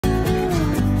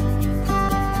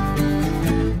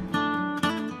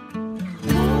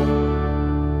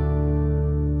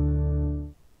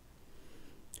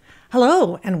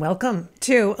Hello and welcome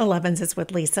to 11s is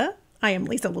with Lisa. I am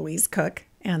Lisa Louise Cooke,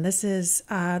 and this is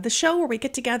the show where we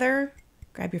get together,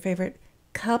 grab your favorite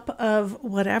cup of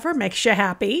whatever makes you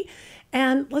happy,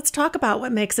 and let's talk about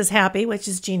what makes us happy, which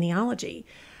is genealogy.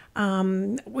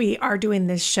 We are doing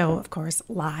this show, of course,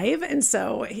 live. And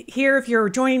so here, if you're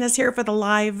joining us here for the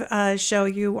live show,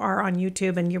 you are on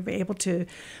YouTube and you'll be able to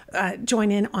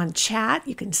join in on chat.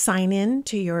 You can sign in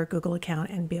to your Google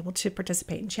account and be able to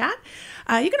participate in chat.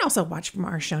 You can also watch from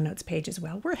our show notes page as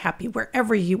well. We're happy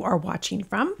wherever you are watching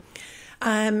from.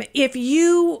 If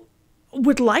you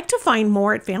would like to find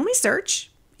more at FamilySearch,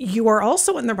 you are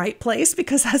also in the right place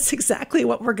because that's exactly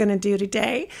what we're going to do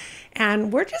today.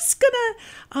 And we're just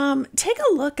going to take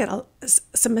a look at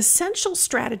some essential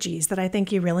strategies that I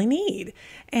think you really need.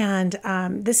 And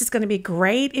this is going to be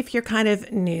great if you're kind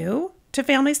of new to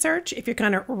FamilySearch, if you're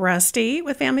kind of rusty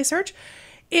with FamilySearch,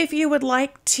 if you would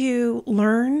like to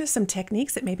learn some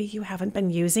techniques that maybe you haven't been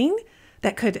using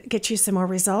that could get you some more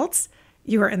results,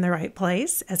 you are in the right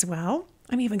place as well.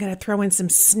 I'm even going to throw in some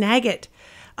Snagit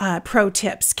pro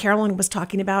tips. Carolyn was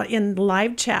talking about in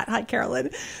live chat. Hi, Carolyn,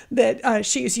 that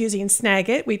she's using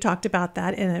Snagit. We talked about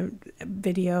that in a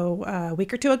video a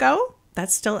week or two ago.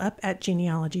 That's still up at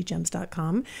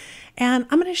genealogygems.com. And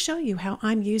I'm going to show you how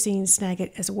I'm using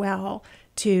Snagit as well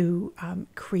to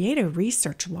create a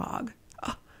research log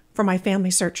for my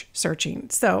FamilySearch searching.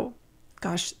 So,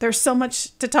 gosh, there's so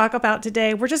much to talk about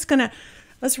today. We're just going to,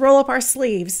 let's roll up our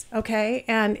sleeves, okay,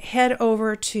 and head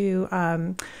over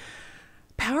to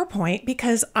PowerPoint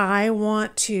because I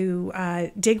want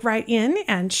to dig right in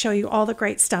and show you all the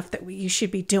great stuff that you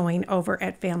should be doing over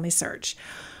at FamilySearch.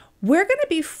 We're going to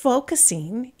be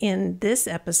focusing in this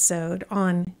episode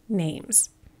on names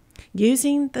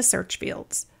using the search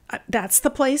fields. That's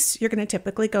the place you're going to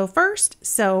typically go first.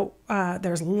 So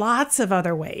there's lots of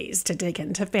other ways to dig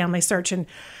into FamilySearch.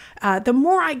 And the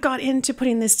more I got into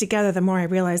putting this together, the more I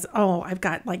realized, oh, I've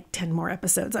got like 10 more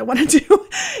episodes I want to do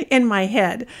in my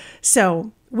head.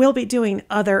 So we'll be doing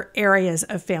other areas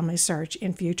of FamilySearch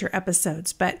in future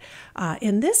episodes. But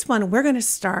in this one, we're going to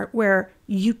start where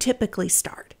you typically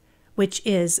start, which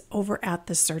is over at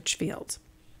the search field.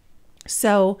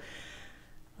 So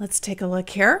let's take a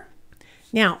look here.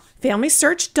 Now,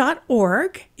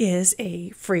 FamilySearch.org is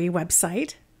a free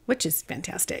website, which is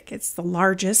fantastic. It's the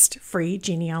largest free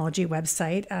genealogy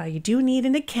website. You do need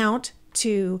an account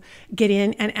to get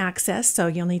in and access, so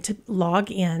you'll need to log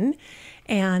in,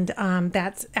 and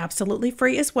that's absolutely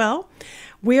free as well.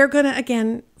 We're going to,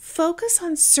 again, focus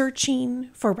on searching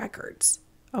for records,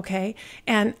 okay?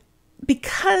 And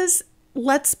because,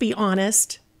 let's be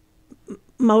honest,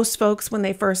 most folks, when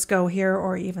they first go here,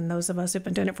 or even those of us who've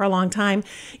been doing it for a long time,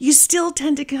 you still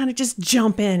tend to kind of just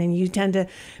jump in and you tend to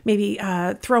maybe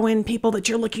throw in people that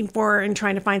you're looking for and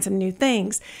trying to find some new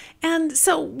things. And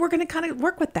so we're going to kind of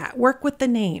work with that, work with the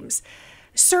names.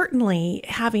 Certainly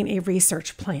having a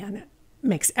research plan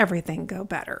makes everything go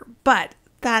better, but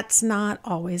that's not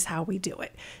always how we do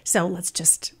it. So let's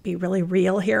just be really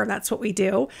real here. That's what we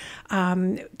do.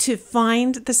 To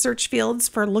find the search fields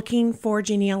for looking for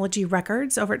genealogy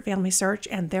records over at FamilySearch,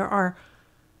 and there are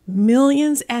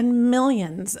millions and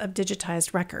millions of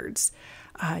digitized records.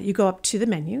 You go up to the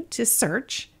menu to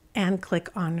search and click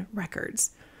on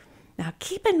records. Now,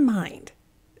 keep in mind,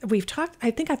 I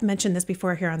think I've mentioned this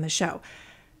before here on the show,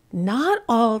 not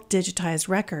all digitized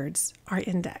records are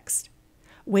indexed.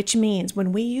 Which means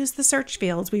when we use the search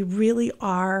fields, we really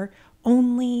are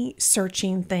only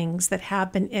searching things that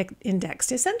have been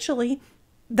indexed, essentially,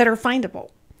 that are findable.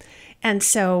 And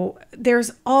so there's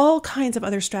all kinds of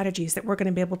other strategies that we're going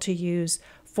to be able to use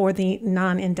for the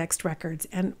non-indexed records.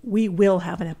 And we will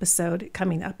have an episode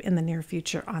coming up in the near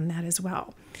future on that as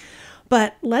well.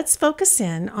 But let's focus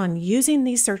in on using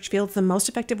these search fields the most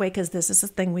effective way, because this is the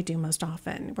thing we do most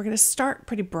often. We're going to start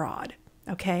pretty broad,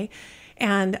 okay?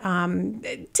 And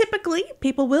typically,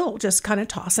 people will just kind of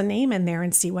toss a name in there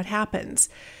and see what happens.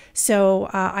 So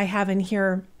I have in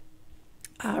here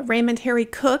Raymond Harry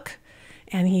Cooke,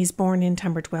 and he's born in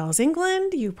Tunbridge Wells,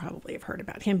 England. You probably have heard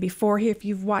about him before if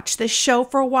you've watched this show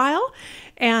for a while.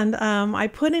 And I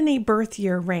put in a birth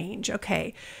year range.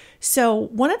 Okay, so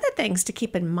one of the things to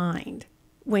keep in mind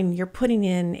when you're putting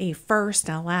in a first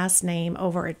and a last name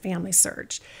over at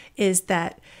FamilySearch is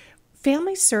that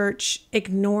FamilySearch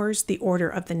ignores the order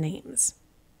of the names.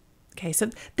 Okay,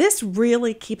 so this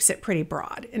really keeps it pretty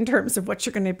broad in terms of what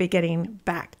you're going to be getting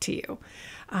back to you.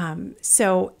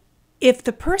 So if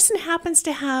the person happens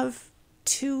to have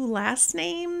two last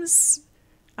names,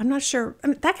 I'm not sure,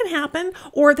 that can happen,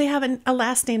 or they have a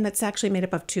last name that's actually made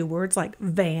up of two words like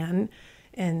Van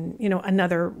and,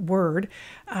 another word.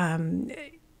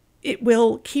 it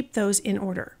will keep those in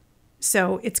order.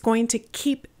 So it's going to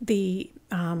keep the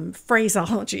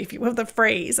phraseology, if you will, the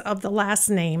phrase of the last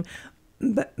name.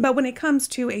 But when it comes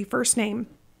to a first name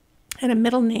and a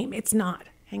middle name, it's not.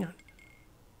 Hang on.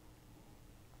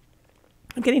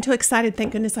 I'm getting too excited.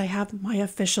 Thank goodness I have my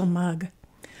official mug.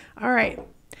 All right.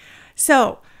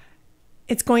 So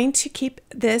it's going to keep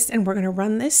this, and we're going to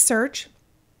run this search.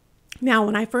 Now,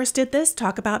 when I first did this,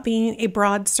 talk about being a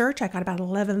broad search, I got about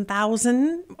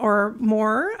 11,000 or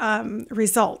more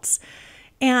results.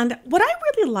 And what I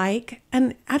really like,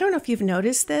 and I don't know if you've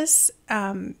noticed this,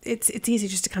 it's easy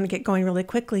just to kind of get going really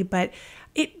quickly, but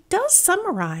it does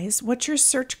summarize what your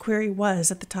search query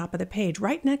was at the top of the page,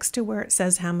 right next to where it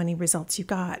says how many results you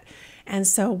got. And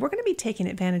so we're going to be taking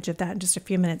advantage of that in just a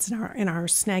few minutes in our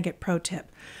Snagit pro tip.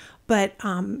 But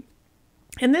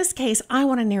in this case, I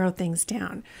want to narrow things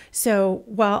down. So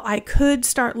while I could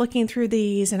start looking through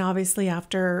these, and obviously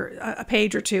after a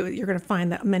page or two, you're going to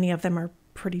find that many of them are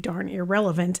pretty darn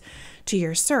irrelevant to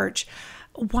your search,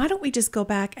 why don't we just go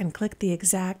back and click the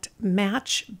exact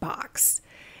match box?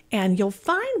 And you'll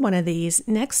find one of these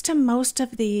next to most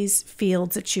of these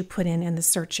fields that you put in the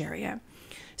search area.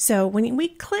 So when we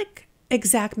click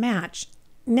exact match,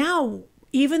 now,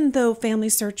 even though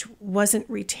FamilySearch wasn't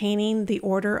retaining the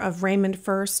order of Raymond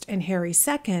first and Harry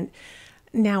second,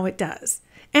 now it does.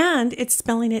 And it's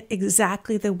spelling it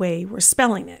exactly the way we're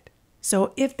spelling it.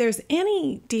 So if there's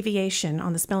any deviation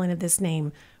on the spelling of this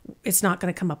name, it's not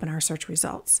going to come up in our search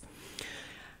results.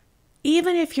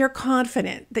 Even if you're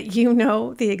confident that you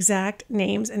know the exact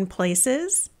names and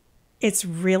places, it's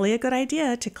really a good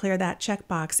idea to clear that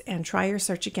checkbox and try your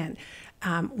search again.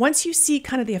 Once you see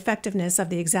kind of the effectiveness of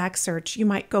the exact search, you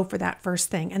might go for that first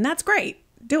thing, and that's great.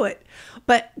 Do it.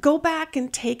 But go back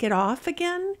and take it off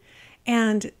again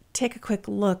and take a quick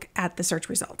look at the search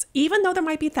results. Even though there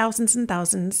might be thousands and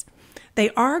thousands, they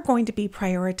are going to be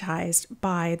prioritized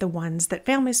by the ones that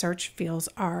FamilySearch feels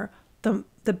are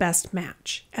the best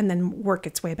match, and then work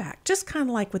its way back. Just kind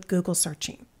of like with Google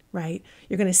searching, right?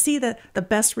 You're going to see the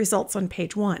best results on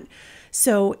page 1.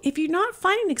 So if you're not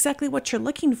finding exactly what you're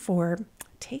looking for,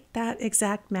 take that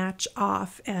exact match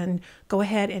off and go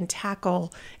ahead and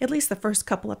tackle at least the first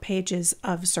couple of pages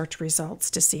of search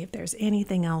results to see if there's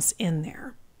anything else in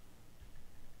there.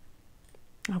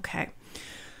 Okay.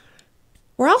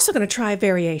 We're also going to try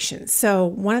variations. So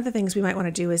one of the things we might want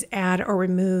to do is add or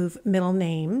remove middle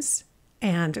names,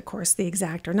 and of course the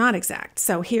exact or not exact.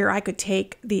 So here I could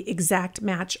take the exact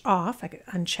match off. I could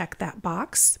uncheck that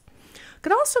box.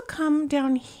 Could also come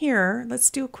down here. Let's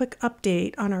do a quick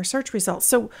update on our search results.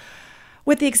 So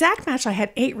with the exact match, I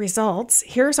had 8 results.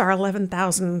 Here's our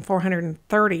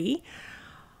 11,430.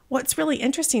 What's really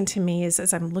interesting to me is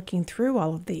as I'm looking through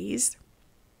all of these,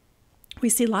 we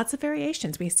see lots of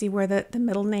variations. We see where the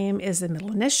middle name is the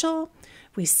middle initial.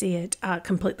 We see it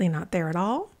completely not there at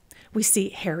all. We see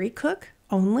Harry Cooke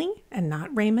only and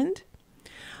not Raymond.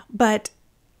 But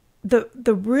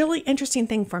the really interesting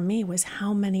thing for me was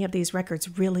how many of these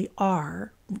records really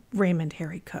are Raymond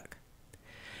Harry Cooke.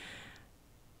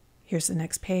 Here's the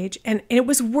next page. And it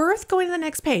was worth going to the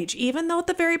next page, even though at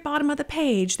the very bottom of the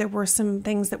page, there were some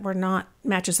things that were not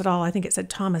matches at all. I think it said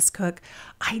Thomas Cooke.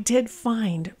 I did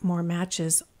find more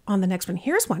matches on the next one.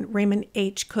 Here's one, Raymond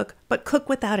H. Cooke, but Cooke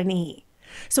without an E.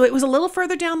 So it was a little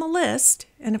further down the list.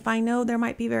 And if I know there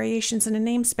might be variations in a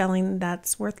name spelling,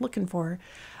 that's worth looking for.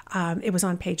 It was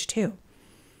on page 2.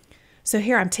 So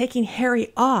here I'm taking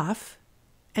Harry off.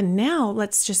 And now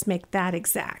let's just make that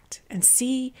exact and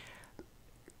see.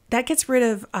 That gets rid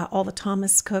of all the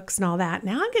Thomas Cookes and all that.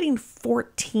 Now I'm getting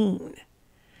 14.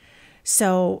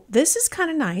 So this is kind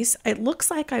of nice. It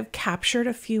looks like I've captured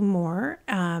a few more.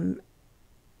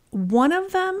 One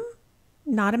of them,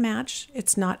 not a match.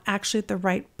 It's not actually the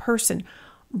right person,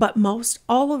 but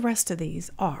all the rest of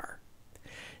these are.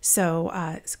 So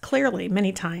it's clearly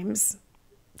many times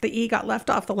the E got left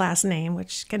off the last name,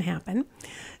 which can happen.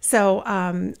 So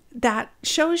that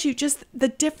shows you just the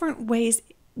different ways.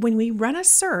 When we run a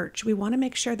search, we want to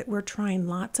make sure that we're trying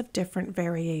lots of different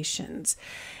variations.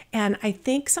 And I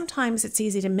think sometimes it's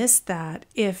easy to miss that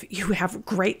if you have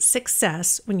great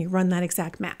success when you run that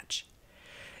exact match.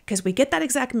 Because we get that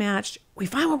exact match, we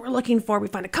find what we're looking for, we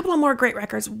find a couple of more great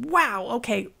records. Wow,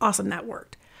 okay, awesome, that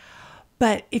worked.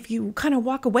 But if you kind of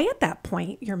walk away at that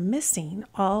point, you're missing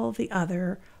all the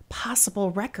other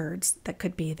possible records that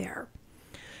could be there.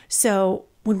 So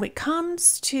when it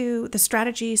comes to the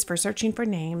strategies for searching for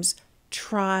names,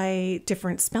 try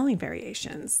different spelling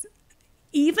variations.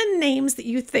 Even names that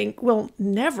you think will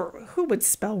never, who would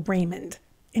spell Raymond?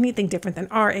 Anything different than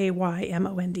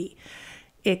R-A-Y-M-O-N-D.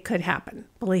 it could happen,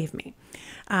 believe me.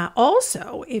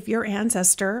 Also, if your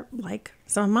ancestor, like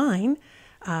some of mine,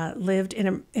 lived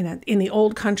in the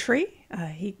old country,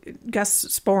 Gus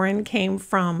Sporen came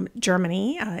from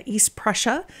Germany, East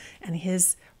Prussia, and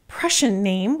his Prussian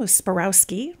name was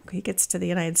Sporowski. He gets to the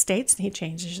United States and he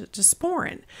changes it to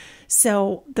Sporen.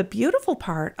 So the beautiful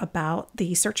part about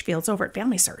the search fields over at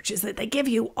FamilySearch is that they give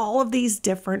you all of these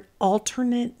different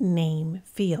alternate name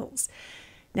fields.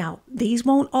 Now, these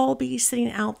won't all be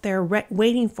sitting out there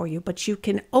waiting for you, but you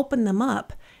can open them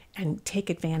up and take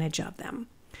advantage of them.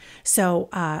 So,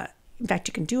 in fact,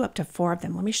 you can do up to 4 of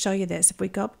them. Let me show you this. If we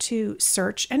go up to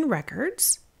Search and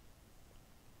Records,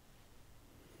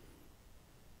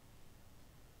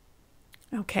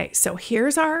 okay, so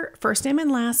here's our first name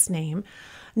and last name.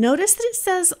 Notice that it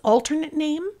says alternate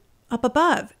name up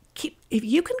above. If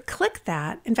you can click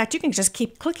that, in fact, you can just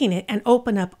keep clicking it and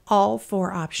open up all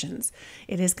 4 options.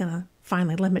 It is going to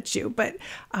finally limit you, but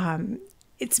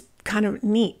it's kind of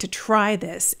neat to try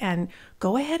this and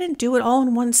go ahead and do it all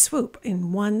in one swoop,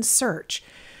 in one search.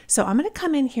 So I'm going to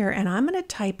come in here and I'm going to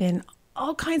type in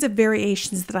all kinds of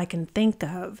variations that I can think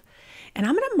of, and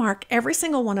I'm going to mark every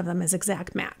single one of them as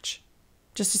exact match,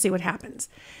 just to see what happens.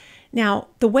 Now,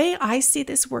 the way I see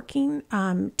this working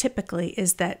typically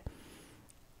is that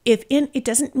it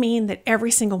doesn't mean that every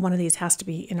single one of these has to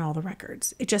be in all the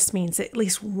records. It just means that at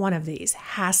least one of these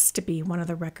has to be one of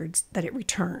the records that it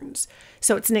returns.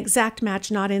 So it's an exact match,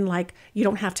 not in like you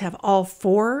don't have to have all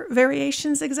 4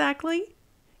 variations exactly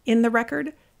in the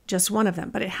record, just one of them,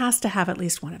 but it has to have at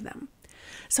least one of them.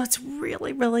 So it's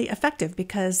really, really effective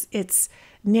because it's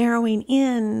narrowing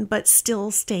in, but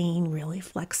still staying really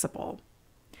flexible.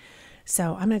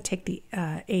 So I'm going to take the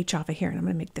H off of here and I'm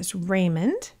going to make this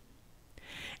Raymond.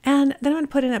 And then I'm going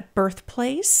to put in a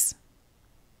birthplace.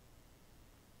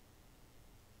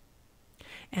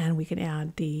 And we can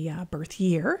add the birth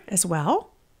year as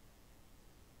well.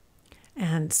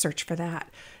 And search for that.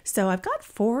 So I've got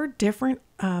 4 different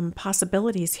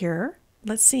possibilities here.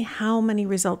 Let's see how many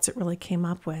results it really came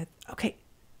up with. Okay,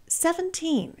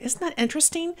 17. Isn't that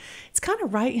interesting? It's kind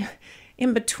of right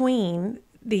in between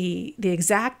the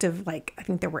exact of, like, I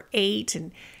think there were 8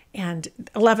 and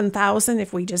 11,000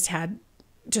 if we just had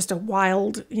just a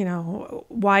wild,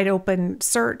 wide open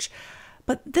search.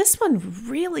 But this one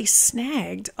really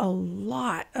snagged a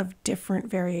lot of different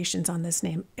variations on this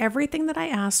name. Everything that I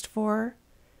asked for,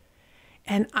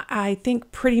 and I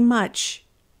think pretty much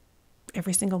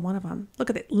every single one of them.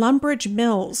 Look at it. Lumbridge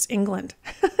Mills, England.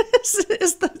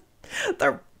 is the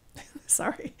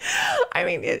sorry. I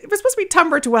mean, it was supposed to be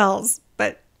Tunbridge Wells,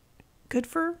 but good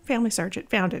for FamilySearch. It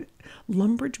found it.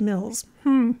 Lumbridge Mills.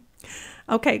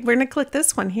 Okay, we're going to click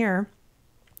this one here.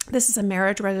 This is a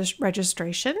marriage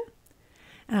registration.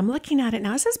 And I'm looking at it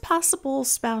now. It says possible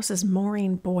spouse is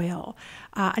Maureen Boyle.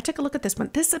 I took a look at this one.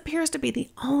 This appears to be the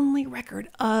only record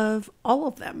of all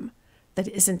of them that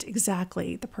isn't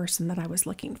exactly the person that I was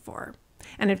looking for.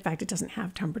 And in fact, it doesn't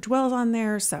have Tunbridge Wells on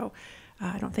there, so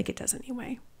I don't think it does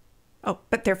anyway. Oh,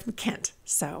 but they're from Kent,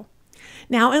 so.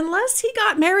 Now, unless he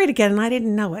got married again, and I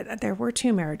didn't know it, there were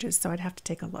 2 marriages, so I'd have to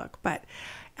take a look. But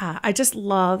I just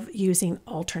love using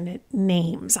alternate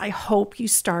names. I hope you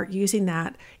start using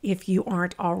that if you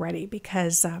aren't already,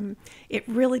 because it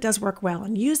really does work well.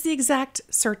 And use the exact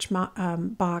search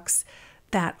box.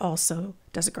 That also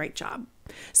does a great job.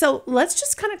 So let's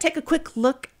just kind of take a quick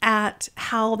look at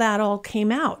how that all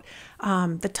came out.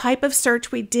 The type of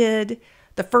search we did,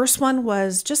 the first one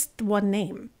was just one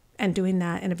name. And doing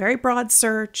that in a very broad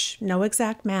search, no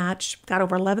exact match, got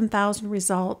over 11,000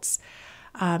 results.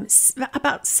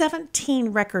 About 17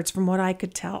 records from what I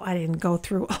could tell. I didn't go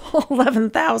through all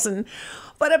 11,000,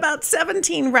 but about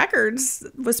 17 records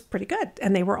was pretty good,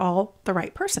 and they were all the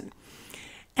right person.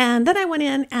 And then I went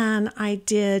in and I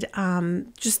did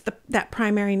just that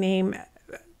primary name,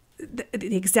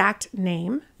 the exact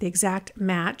name, the exact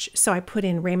match. So I put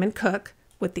in Raymond Cooke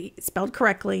with the spelled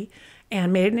correctly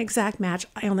and made an exact match.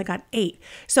 I only got 8.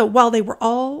 So while they were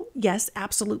all, yes,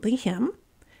 absolutely him,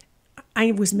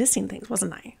 I was missing things,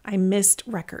 wasn't I? I missed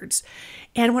records.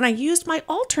 And when I used my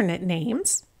alternate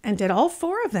names and did all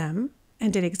 4 of them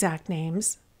and did exact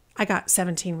names, I got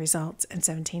 17 results and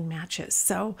 17 matches.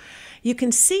 So you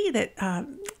can see that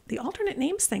the alternate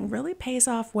names thing really pays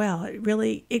off well.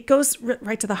 It goes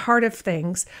right to the heart of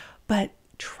things, but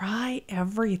try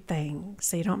everything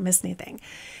so you don't miss anything.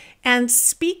 And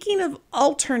speaking of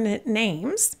alternate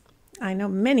names, I know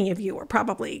many of you are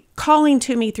probably calling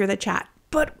to me through the chat,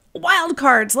 but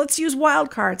wildcards, let's use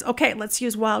wildcards. Okay, let's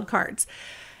use wildcards.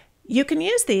 you can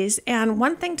use these. And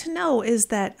one thing to know is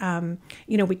that,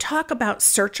 we talk about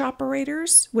search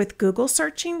operators with Google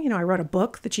searching. I wrote a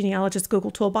book, The Genealogist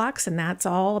Google Toolbox, and that's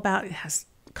all about, it has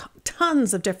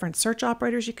tons of different search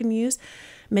operators you can use.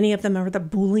 Many of them are the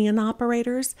Boolean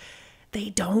operators. They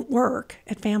don't work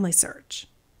at FamilySearch.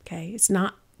 Okay, it's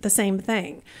not the same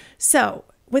thing. So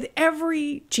with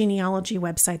every genealogy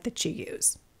website that you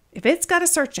use, if it's got a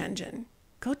search engine,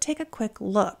 go take a quick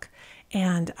look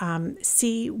and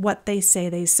see what they say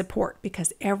they support,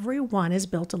 because every one is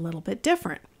built a little bit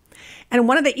different. And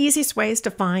one of the easiest ways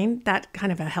to find that kind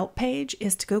of a help page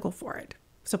is to Google for it.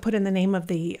 So put in the name of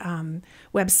the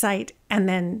website and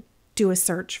then do a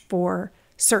search for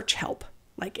search help,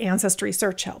 like Ancestry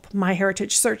Search Help,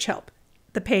 MyHeritage Search Help.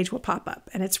 The page will pop up,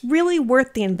 and it's really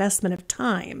worth the investment of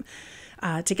time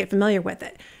to get familiar with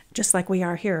it, just like we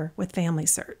are here with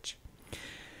FamilySearch.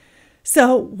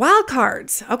 So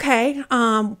wildcards, okay.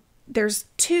 There's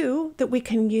two that we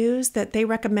can use that they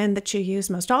recommend that you use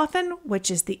most often, which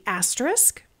is the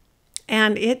asterisk.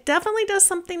 And it definitely does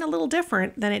something a little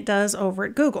different than it does over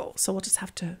at Google. So we'll just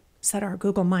have to set our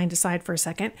Google mind aside for a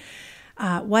second.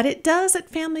 What it does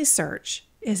at FamilySearch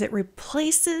is it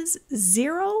replaces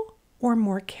 0 or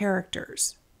more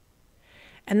characters.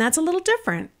 And that's a little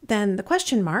different than the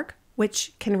question mark,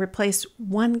 which can replace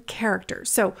 1 character.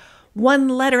 So 1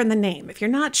 letter in the name. If you're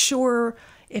not sure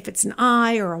if it's an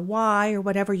I or a Y or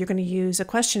whatever, you're going to use a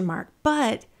question mark.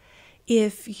 But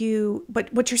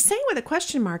what you're saying with a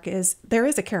question mark is there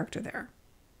is a character there,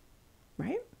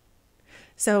 right?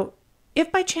 So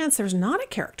if by chance there's not a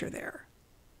character there,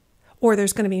 or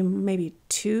there's going to be maybe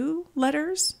 2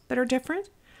 letters that are different,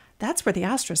 that's where the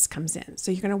asterisk comes in.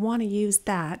 So you're going to want to use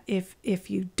that if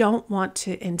you don't want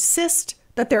to insist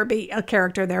that there be a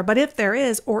character there. But if there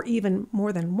is, or even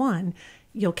more than 1,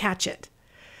 you'll catch it.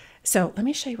 So let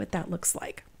me show you what that looks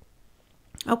like.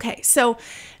 Okay, so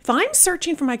if I'm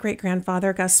searching for my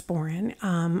great-grandfather, Gus Sporen,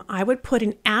 I would put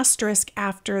an asterisk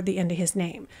after the end of his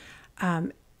name.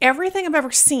 Everything I've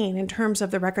ever seen in terms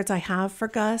of the records I have for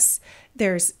Gus,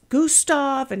 there's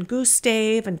Gustav and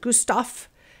Gustave and Gustav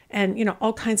and,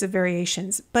 all kinds of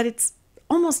variations, but it's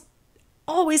almost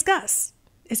always Gus.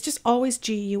 It's just always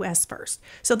G-U-S first.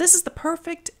 So this is the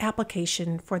perfect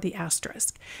application for the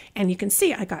asterisk. And you can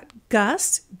see I got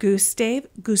Gus, Gustave,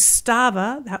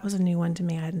 Gustava. That was a new one to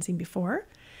me I hadn't seen before.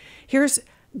 Here's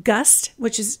Gust,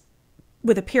 which is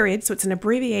with a period. So it's an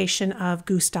abbreviation of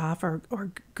Gustav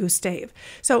or Gustave.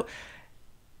 So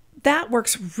that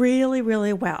works really,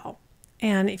 really well.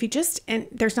 And if you and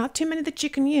there's not too many that you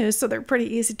can use, so they're pretty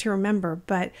easy to remember,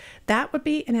 but that would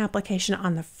be an application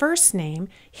on the first name.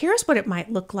 Here's what it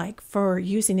might look like for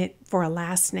using it for a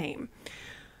last name.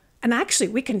 And actually,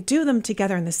 we can do them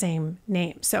together in the same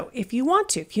name. So if you want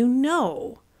to, if you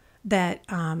know that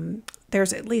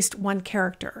there's at least 1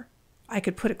 character, I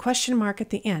could put a question mark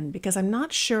at the end, because I'm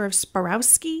not sure if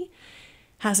Sparowski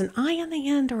has an I on the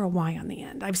end or a Y on the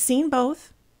end. I've seen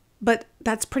both, but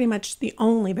that's pretty much the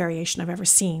only variation I've ever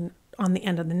seen on the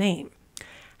end of the name.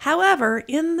 However,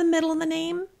 in the middle of the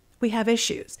name, we have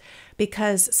issues,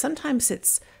 because sometimes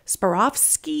it's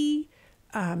Sparowski,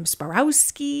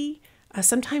 Sparowski.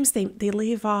 Sometimes they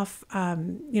leave off,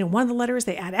 one of the letters,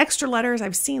 they add extra letters.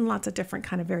 I've seen lots of different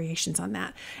kind of variations on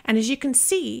that. And as you can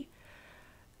see,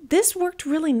 this worked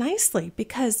really nicely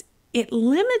because it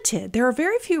limited, there are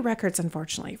very few records,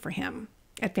 unfortunately, for him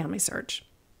at FamilySearch.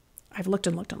 I've looked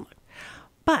and looked and looked,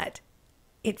 but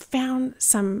it found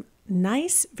some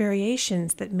nice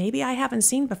variations that maybe I haven't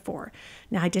seen before.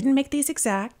 Now, I didn't make these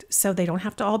exact, so they don't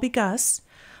have to all be Gus,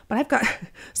 but I've got,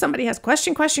 somebody has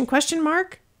question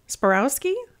mark,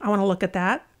 Sparowski. I want to look at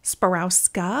that.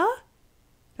 Sparowska.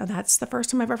 Now, that's the first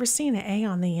time I've ever seen an A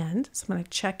on the end, so I'm going to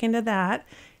check into that.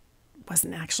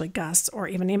 Wasn't actually Gus or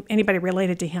even anybody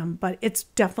related to him, but it's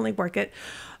definitely worth it.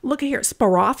 Look at here,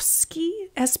 Sporofsky,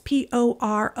 S-P-O-R-O-F-S-K-Y.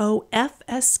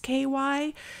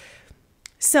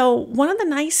 So one of the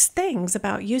nice things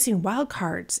about using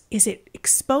wildcards is it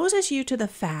exposes you to the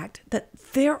fact that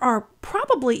there are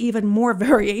probably even more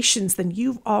variations than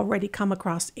you've already come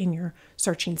across in your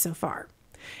searching so far.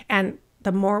 And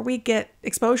the more we get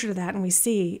exposure to that and we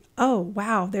see, oh,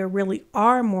 wow, there really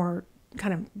are more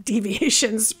kind of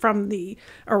deviations from the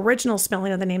original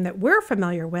spelling of the name that we're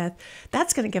familiar with,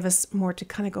 that's going to give us more to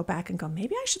kind of go back and go,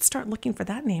 maybe I should start looking for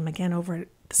that name again over at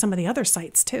some of the other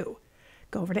sites too.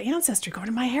 Go over to Ancestry, go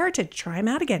to MyHeritage, try them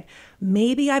out again.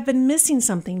 Maybe I've been missing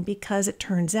something because it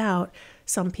turns out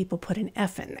some people put an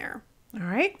F in there. All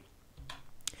right.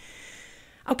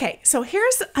 Okay, so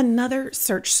here's another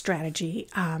search strategy,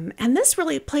 and this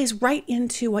really plays right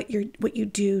into what you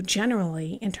do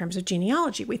generally in terms of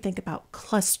genealogy. We think about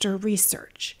cluster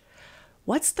research.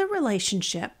 what's the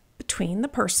relationship between the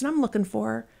person I'm looking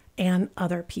for and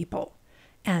other people?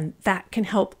 And that can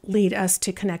help lead us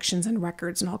to connections and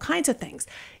records and all kinds of things.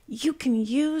 You can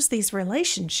use these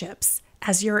relationships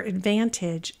as your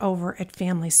advantage over at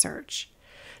FamilySearch.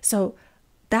 So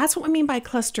that's what we mean by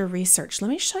cluster research. Let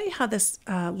me show you how this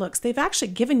looks. They've actually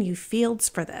given you fields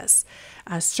for this.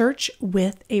 Search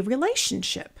with a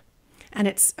relationship. And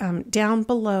it's down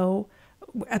below,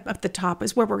 up the top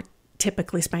is where we're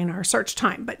typically spending our search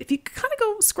time. But if you kind of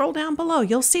go scroll down below,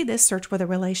 you'll see this search with a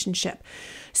relationship.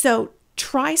 So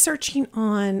try searching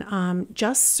on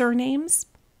just surnames,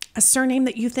 a surname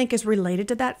that you think is related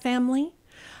to that family.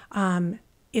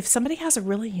 If somebody has a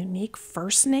really unique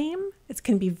first name, it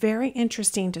can be very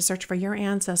interesting to search for your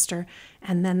ancestor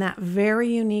and then that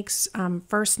very unique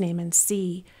first name and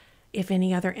see if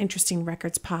any other interesting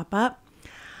records pop up.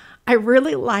 I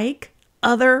really like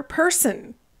other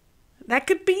person. That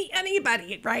could be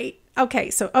anybody, right?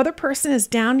 Okay, so other person is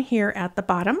down here at the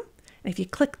bottom. And if you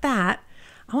click that,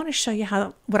 I want to show you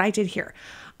what I did here.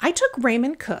 I took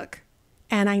Raymond Cooke,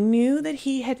 and I knew that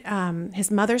he had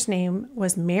his mother's name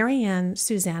was Mary Ann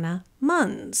Susanna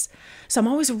Munns. So I'm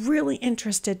always really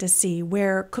interested to see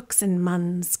where Cookes and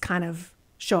Munns kind of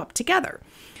show up together.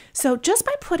 So just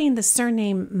by putting the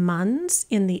surname Munns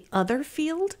in the other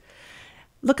field,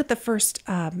 look at the first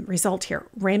result here.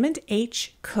 Raymond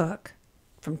H. Cooke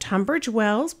from Tunbridge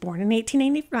Wells, born in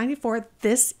 1894.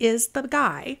 This is the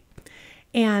guy.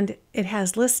 And it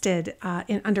has listed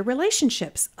under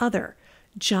relationships, other,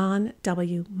 John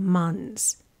W.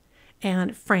 Munns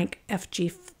and Frank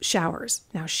F.G. Showers.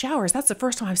 Now, Showers, that's the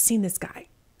first time I've seen this guy.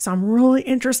 So I'm really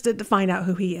interested to find out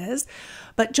who he is.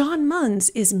 But John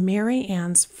Munns is Mary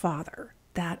Ann's father.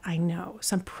 That I know.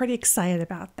 So I'm pretty excited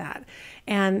about that.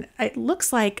 And it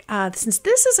looks like since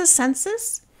this is a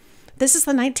census, this is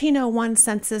the 1901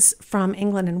 census from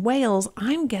England and Wales,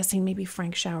 I'm guessing maybe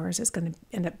Frank Showers is going to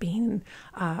end up being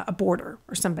a boarder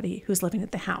or somebody who's living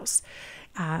at the house.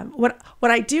 What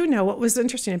I do know, what was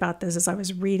interesting about this is I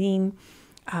was reading,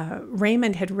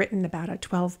 Raymond had written about a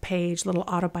 12-page little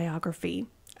autobiography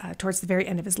towards the very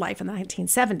end of his life in the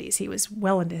 1970s. He was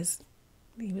well into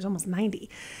he was almost 90.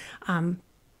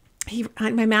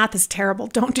 My math is terrible.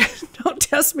 Don't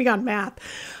test me on math.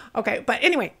 Okay, but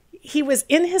anyway, he was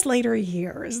in his later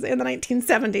years in the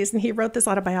 1970s, and he wrote this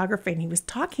autobiography, and he was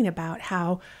talking about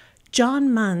how John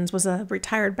Munns was a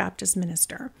retired Baptist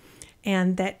minister,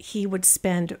 and that he would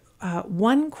spend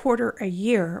 1/4 a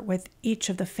year with each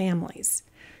of the families.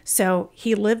 So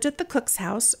he lived at the Cooke's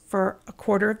house for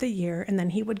 1/4 of the year, and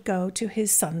then he would go to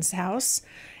his son's house,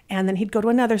 and then he'd go to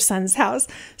another son's house.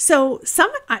 So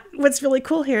what's really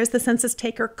cool here is the census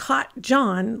taker caught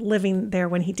John living there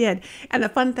when he did. And the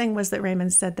fun thing was that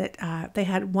Raymond said that they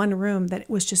had one room that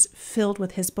was just filled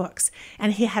with his books.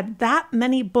 And he had that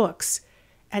many books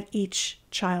at each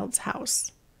child's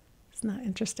house. Isn't that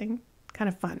interesting? Kind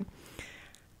of fun.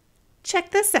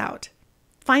 Check this out.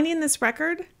 Finding this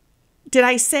record, did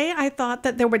I say I thought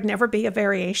that there would never be a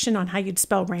variation on how you'd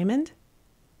spell Raymond?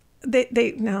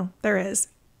 No, there is.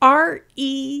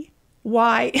 Reymond.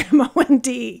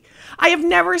 I have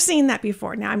never seen that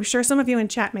before. Now, I'm sure some of you in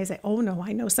chat may say, oh no,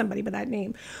 I know somebody by that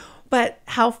name. But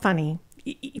how funny.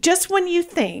 Just when you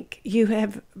think you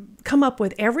have come up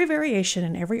with every variation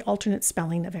and every alternate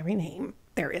spelling of every name,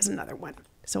 there is another one.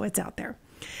 So it's out there.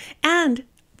 And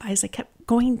as I kept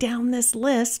going down this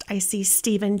list, I see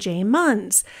Stephen J.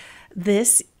 Munns.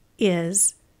 This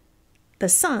is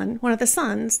one of the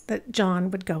sons that John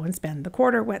would go and spend the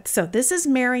quarter with. So this is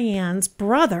Mary Ann's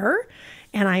brother,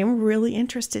 and I am really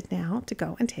interested now to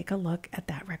go and take a look at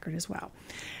that record as well.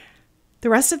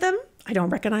 The rest of them, I don't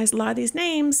recognize a lot of these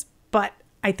names, but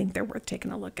I think they're worth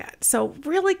taking a look at. So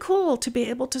really cool to be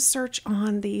able to search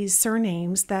on these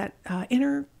surnames that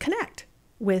interconnect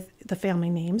with the family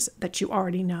names that you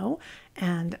already know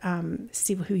and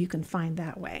see who you can find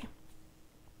that way.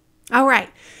 All right.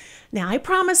 Now, I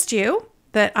promised you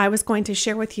that I was going to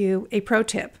share with you a pro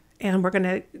tip, and we're going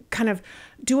to kind of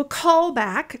do a call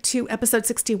back to episode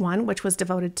 61, which was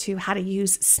devoted to how to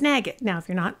use Snagit. Now, if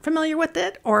you're not familiar with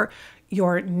it or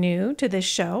you're new to this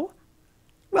show,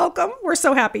 welcome. We're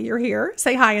so happy you're here.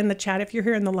 Say hi in the chat if you're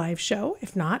here in the live show.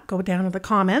 If not, go down to the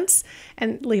comments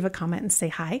and leave a comment and say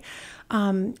hi.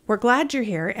 We're glad you're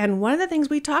here. And one of the things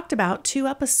we talked about 2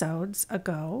 episodes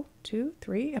ago, 2,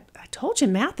 3, I told you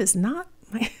math is not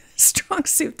my strong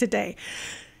suit today.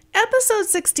 Episode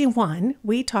 61,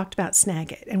 we talked about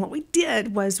Snagit. And what we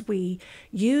did was we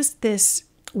used this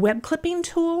web clipping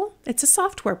tool. It's a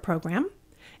software program.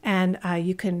 And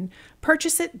you can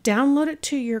purchase it, download it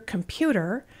to your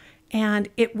computer, and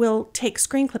it will take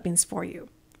screen clippings for you.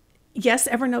 Yes,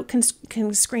 Evernote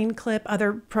can screen clip.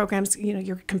 Other programs,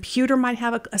 your computer might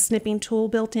have a snipping tool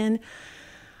built in.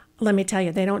 Let me tell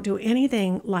you, they don't do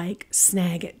anything like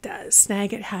Snagit does.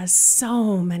 Snagit has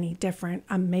so many different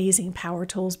amazing power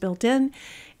tools built in,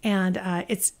 and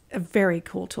it's a very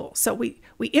cool tool. So we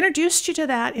introduced you to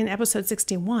that in episode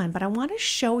 61, but I want to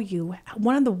show you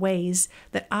one of the ways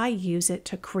that I use it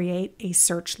to create a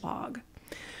search log.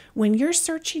 When you're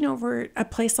searching over a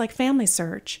place like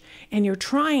FamilySearch and you're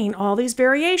trying all these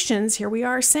variations, here we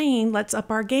are saying, let's up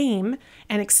our game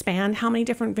and expand how many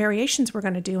different variations we're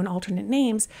going to do and alternate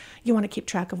names, you want to keep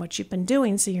track of what you've been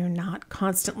doing so you're not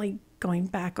constantly going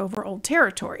back over old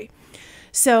territory.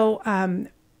 So I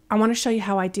want to show you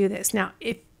how I do this. Now,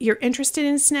 if you're interested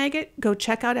in Snagit, go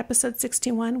check out episode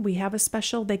 61. We have a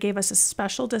special, they gave us a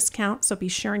special discount, so be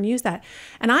sure and use that.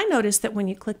 And I noticed that when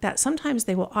you click that, sometimes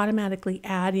they will automatically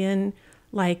add in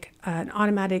like an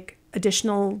automatic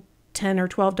additional $10 or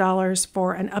 $12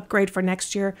 for an upgrade for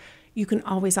next year. You can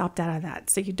always opt out of that,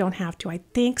 so you don't have to. I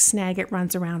think Snagit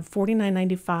runs around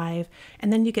 $49.95,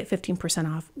 and then you get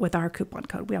 15% off with our coupon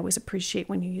code. We always appreciate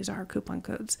when you use our coupon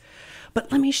codes.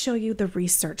 But let me show you the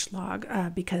research log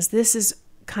because this is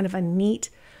kind of a neat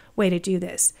way to do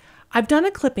this. I've done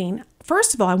a clipping.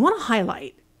 First of all, I want to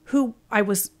highlight who I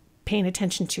was paying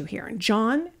attention to here. And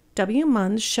John W.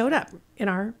 Munns showed up in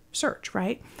our search,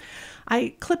 right?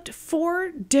 I clipped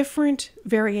 4 different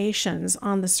variations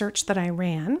on the search that I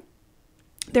ran.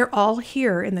 They're all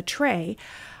here in the tray.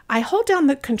 I hold down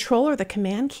the control or the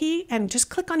command key and just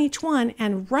click on each one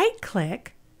and right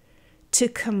click to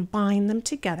combine them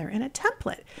together in a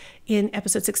template. In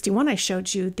episode 61, I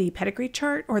showed you the pedigree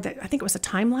chart, or I think it was a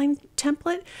timeline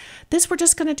template. This, we're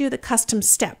just going to do the custom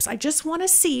steps. I just want to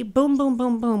see, boom, boom,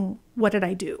 boom, boom, what did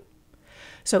I do?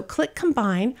 So click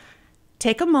combine,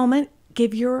 take a moment,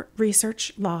 give your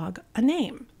research log a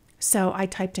name. So I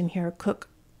typed in here Cooke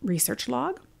research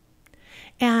log.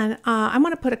 And I'm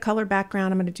going to put a color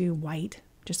background. I'm going to do white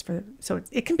so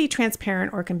it can be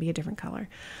transparent or it can be a different color.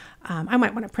 I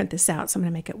might want to print this out, so I'm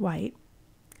going to make it white.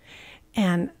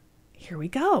 And here we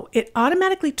go. It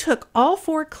automatically took all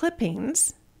 4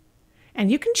 clippings,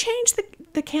 and you can change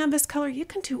the canvas color. You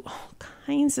can do all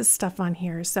kinds of stuff on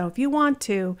here. So if you want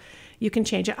to, you can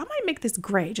change it. I might make this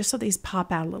gray just so these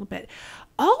pop out a little bit.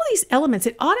 All of these elements,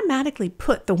 it automatically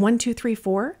put the 1, 2, 3,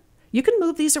 4. You can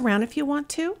move these around if you want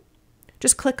to.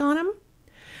 Just click on them.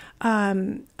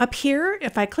 Up here,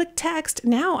 if I click text,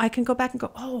 now I can go back and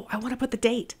go, oh, I want to put the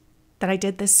date that I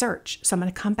did this search. So I'm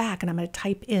going to come back and I'm going to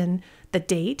type in the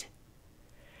date.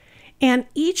 And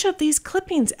each of these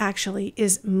clippings actually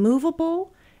is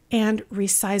movable and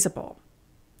resizable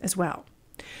as well.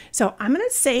 So I'm going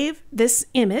to save this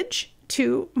image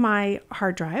to my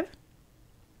hard drive.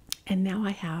 And now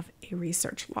I have a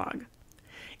research log.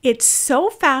 It's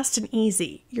so fast and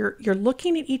easy. You're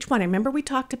looking at each one. Remember we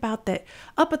talked about that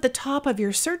up at the top of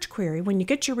your search query, when you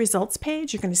get your results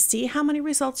page, you're going to see how many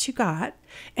results you got,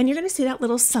 and you're going to see that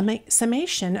little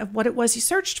summation of what it was you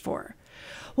searched for.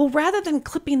 Well, rather than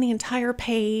clipping the entire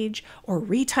page or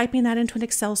retyping that into an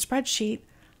Excel spreadsheet,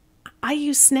 I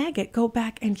use Snagit. Go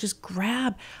back and just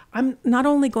grab. I'm not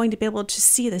only going to be able to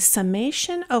see the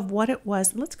summation of what it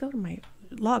was. Let's go to my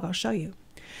log. I'll show you.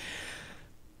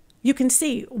 You can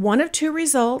see 1 of 2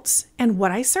 results and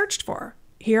what I searched for.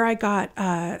 Here I got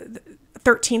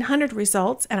 1,300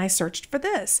 results and I searched for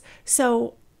this.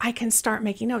 So I can start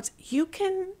making notes. You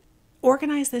can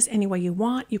organize this any way you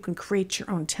want. You can create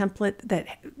your own template that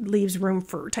leaves room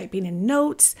for typing in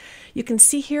notes. You can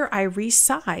see here I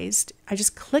resized. I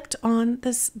just clicked on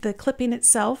the clipping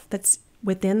itself that's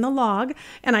within the log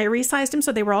and I resized them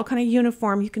so they were all kind of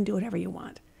uniform. You can do whatever you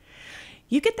want.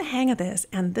 You get the hang of this,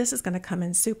 and this is going to come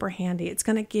in super handy. It's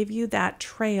going to give you that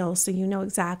trail so you know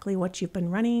exactly what you've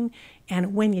been running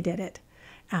and when you did it.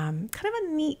 Kind of a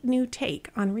neat new take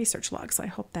on research logs. So I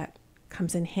hope that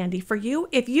comes in handy for you.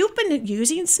 If you've been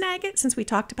using Snagit since we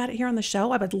talked about it here on the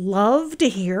show, I would love to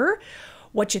hear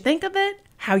what you think of it,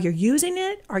 how you're using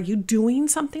it. Are you doing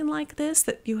something like this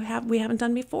that we haven't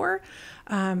done before?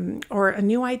 Or a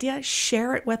new idea?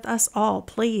 Share it with us all.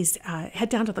 Please head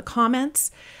down to the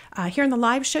comments. Here in the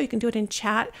live show, you can do it in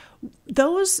chat.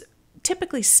 Those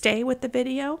typically stay with the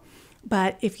video,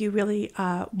 but if you really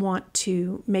want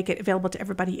to make it available to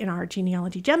everybody in our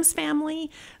Genealogy Gems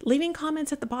family, leaving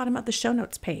comments at the bottom of the show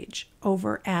notes page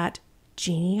over at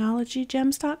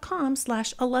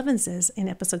genealogygems.com/11s in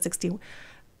episode 60. It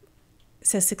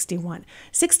says 61.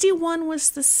 61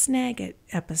 was the Snagit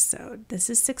episode. This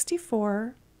is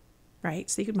 64.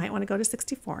 Right? So you might want to go to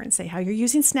 64 and say how you're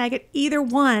using Snagit. Either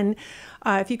one,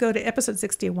 if you go to episode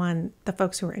 61, the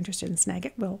folks who are interested in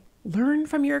Snagit will learn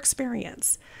from your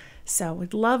experience. So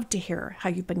we'd love to hear how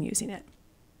you've been using it.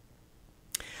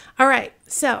 All right,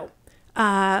 so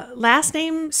last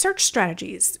name search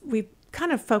strategies. We've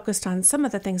kind of focused on some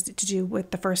of the things to do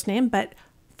with the first name, but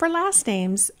for last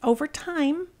names, over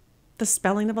time, the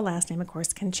spelling of a last name, of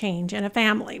course, can change in a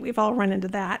family. We've all run into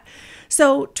that.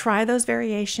 So try those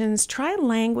variations. Try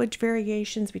language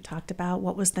variations. We talked about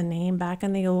what was the name back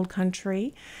in the old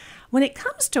country. When it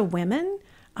comes to women,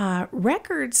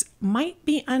 records might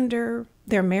be under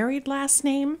their married last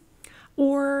name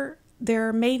or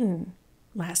their maiden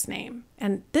last name.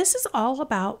 And this is all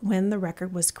about when the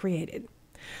record was created.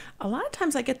 A lot of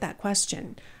times I get that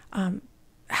question.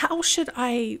 How should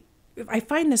if I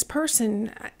find this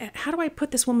person, how do I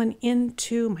put this woman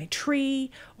into my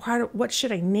tree? Or what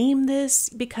should I name this?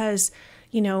 Because,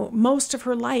 most of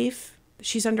her life,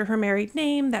 she's under her married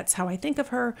name. That's how I think of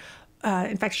her.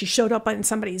 In fact, she showed up on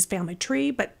somebody's family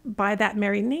tree, but by that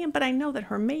married name. But I know that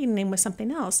her maiden name was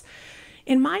something else.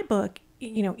 In my book,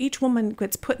 each woman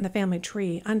gets put in the family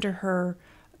tree under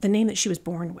the name that she was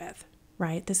born with,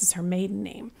 right? This is her maiden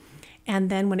name.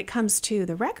 And then when it comes to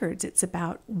the records, it's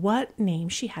about what name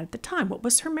she had at the time. What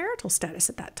was her marital status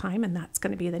at that time? And that's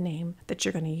going to be the name that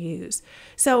you're going to use.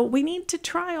 So we need to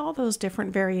try all those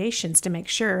different variations to make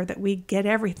sure that we get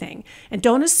everything. And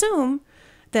don't assume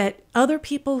that other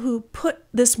people who put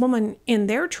this woman in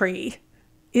their tree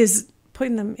is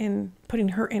putting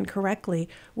her in correctly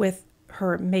with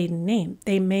her maiden name.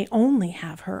 They may only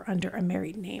have her under a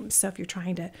married name. So if you're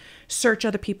trying to search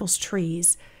other people's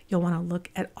trees, you'll want to look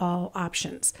at all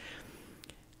options.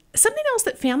 Something else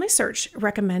that FamilySearch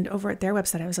recommend over at their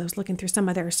website, as I was looking through some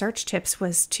of their search tips,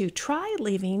 was to try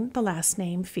leaving the last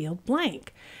name field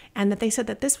blank. And that they said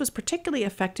that this was particularly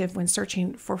effective when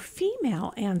searching for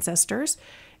female ancestors.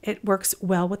 It works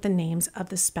well with the names of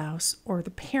the spouse or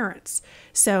the parents.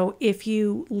 So if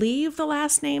you leave the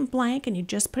last name blank and you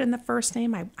just put in the first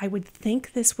name, I would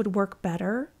think this would work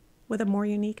better with a more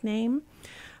unique name.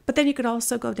 But then you could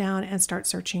also go down and start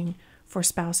searching for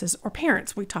spouses or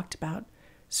parents. We talked about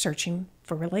searching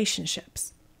for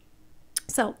relationships.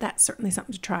 So that's certainly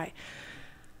something to try.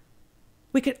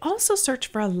 We could also search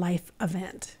for a life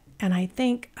event. And I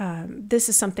think this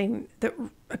is something that,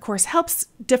 of course, helps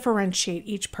differentiate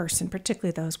each person,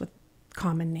 particularly those with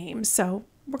common names. So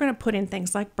we're going to put in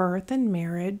things like birth and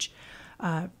marriage,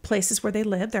 places where they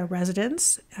live, their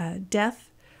residence,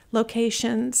 death,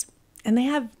 locations, and they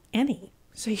have any.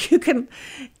 So you can,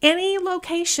 any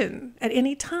location at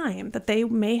any time that they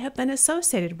may have been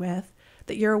associated with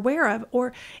that you're aware of,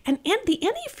 and the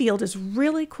any field is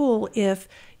really cool if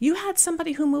you had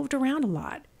somebody who moved around a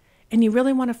lot and you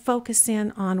really want to focus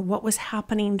in on what was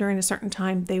happening during a certain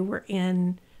time they were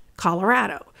in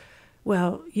Colorado.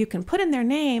 Well, you can put in their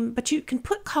name, but you can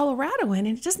put Colorado in,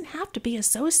 and it doesn't have to be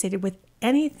associated with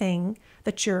anything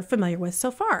that you're familiar with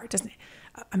so far. It doesn't,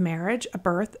 a marriage, a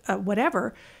birth,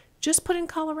 whatever. Just put in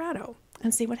Colorado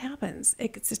and see what happens.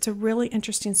 It's a really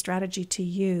interesting strategy to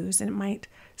use, and it might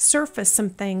surface some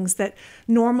things that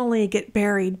normally get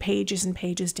buried pages and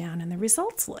pages down in the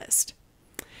results list.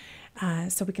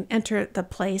 So we can enter the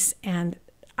place, and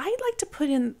I like to put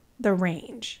in the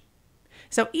range.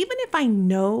 So even if I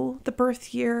know the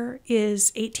birth year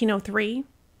is 1803,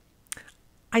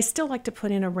 I still like to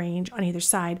put in a range on either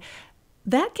side.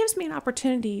 That gives me an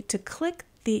opportunity to click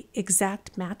the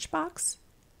exact match box,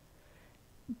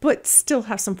 but still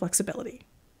have some flexibility,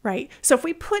 right? So if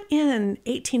we put in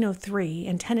 1803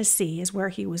 and Tennessee is where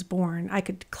he was born, I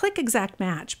could click exact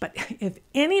match, but if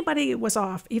anybody was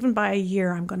off, even by a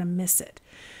year, I'm going to miss it.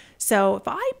 So if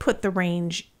I put the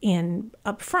range in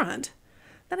up front,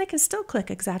 then I can still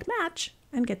click exact match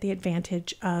and get the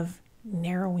advantage of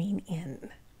narrowing in.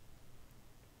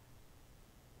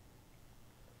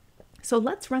 So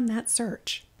let's run that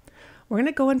search. We're going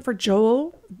to go in for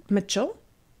Joel Mitchell.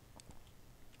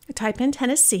 Type in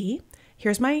Tennessee.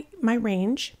 Here's my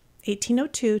range,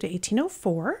 1802 to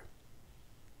 1804.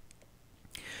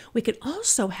 We could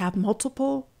also have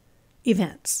multiple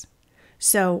events.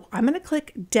 So I'm going to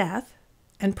click death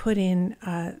and put in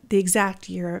the exact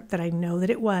year that I know that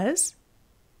it was,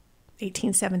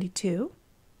 1872.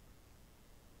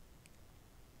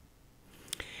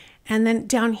 And then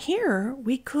down here,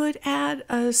 we could add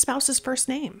a spouse's first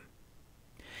name.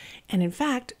 And in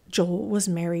fact, Joel was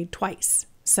married twice.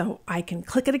 So I can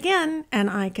click it again, and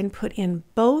I can put in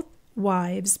both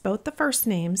wives, both the first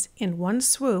names, in one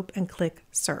swoop and click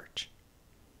search.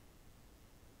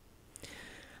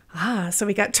 So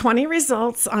we got 20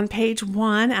 results on page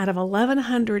 1 out of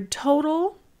 1,100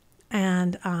 total.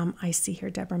 And I see here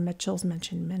Deborah Mitchell's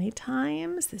mentioned many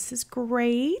times. This is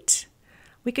great.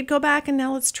 We could go back, and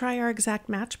now let's try our exact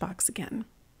match box again.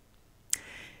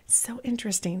 So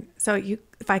interesting. So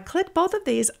if I click both of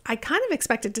these, I kind of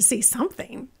expected to see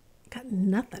something. Got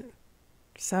nothing.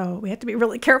 So we have to be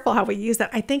really careful how we use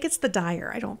that. I think it's the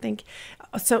dire. I don't think,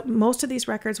 so most of these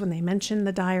records, when they mention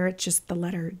the dire, it's just the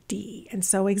letter D. And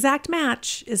so exact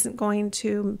match isn't going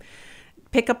to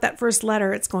pick up that first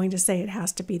letter. It's going to say it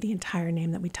has to be the entire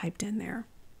name that we typed in there.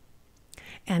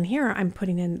 And here I'm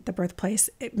putting in the birthplace,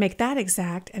 make that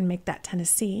exact and make that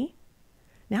Tennessee.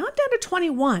 Now I'm down to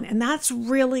 21, and that's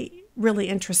really, really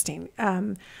interesting.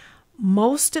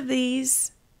 Most of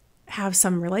these have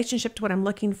some relationship to what I'm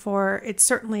looking for. It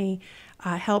certainly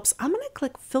helps. I'm going to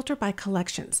click filter by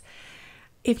collections.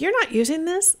 If you're not using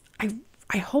this,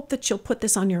 I hope that you'll put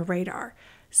this on your radar.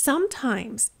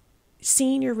 Sometimes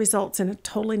seeing your results in a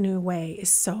totally new way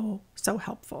is so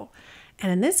helpful.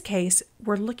 And in this case,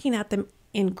 we're looking at them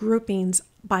in groupings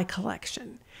by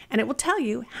collection. And it will tell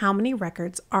you how many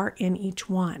records are in each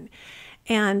one.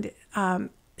 And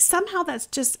somehow that's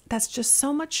just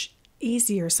so much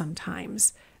easier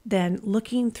sometimes than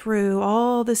looking through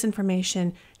all this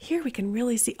information. Here we can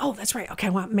really see, oh, that's right. Okay,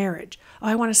 I want marriage. Oh,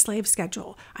 I want a slave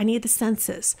schedule. I need the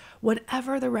census.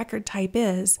 Whatever the record type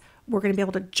is, we're going to be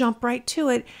able to jump right to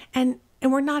it. And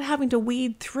we're not having to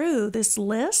weed through this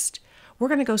list. We're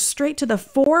going to go straight to the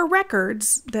 4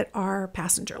 records that are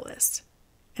passenger lists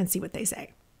and see what they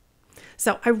say.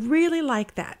 So I really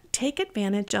like that. Take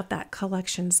advantage of that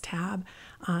collections tab.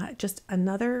 Just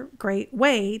another great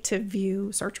way to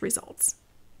view search results.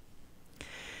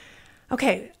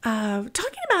 Okay,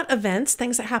 talking about events,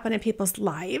 things that happen in people's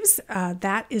lives,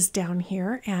 that is down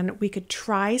here, and we could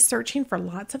try searching for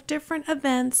lots of different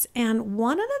events. And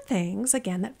one of the things,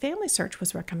 again, that FamilySearch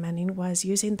was recommending was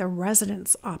using the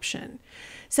residence option.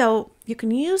 So you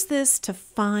can use this to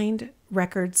find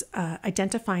records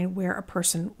identifying where a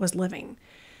person was living.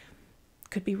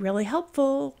 Could be really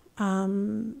helpful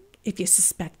if you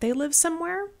suspect they live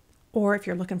somewhere, or if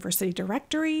you're looking for city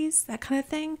directories, that kind of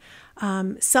thing.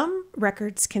 Some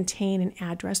records contain an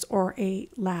address or a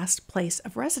last place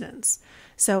of residence.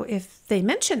 So if they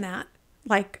mention that,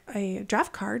 like a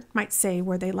draft card might say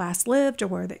where they last lived or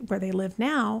where they live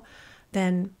now,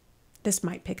 then this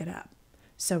might pick it up.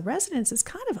 So residence is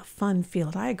kind of a fun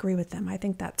field. I agree with them. I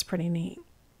think that's pretty neat.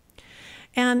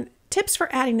 And tips for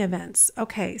adding events.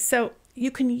 Okay, so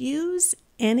you can use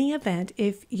any event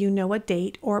if you know a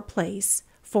date or a place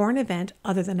for an event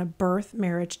other than a birth,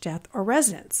 marriage, death, or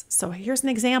residence. So here's an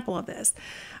example of this.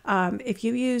 If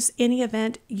you use any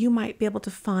event, you might be able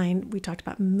to find, we talked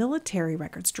about military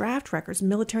records, draft records,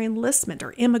 military enlistment,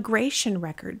 or immigration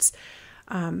records,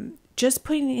 just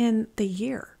putting in the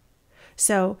year.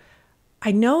 So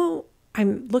I know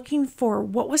I'm looking for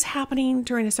what was happening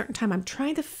during a certain time. I'm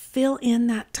trying to fill in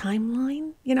that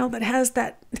timeline, that has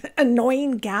that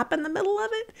annoying gap in the middle of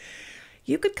it.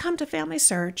 You could come to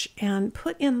FamilySearch and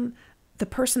put in the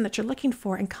person that you're looking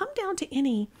for and come down to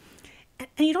any,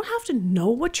 and you don't have to know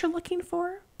what you're looking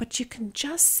for, but you can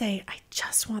just say, I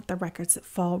just want the records that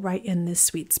fall right in this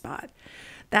sweet spot.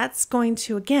 That's going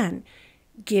to, again,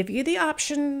 give you the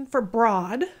option for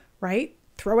broad, right?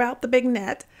 Throw out the big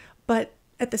net, but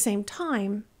at the same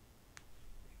time,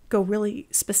 go really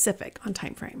specific on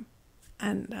time frame.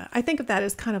 And I think of that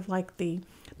as kind of like the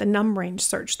num range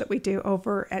search that we do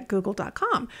over at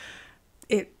google.com.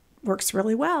 It works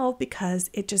really well because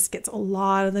it just gets a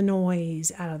lot of the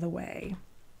noise out of the way.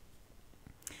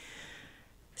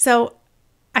 So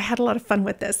I had a lot of fun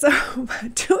with this. So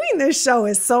doing this show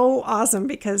is so awesome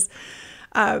because,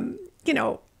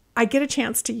 I get a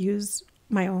chance to use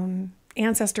my own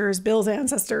ancestors, Bill's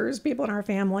ancestors, people in our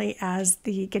family as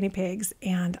the guinea pigs.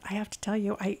 And I have to tell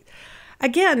you,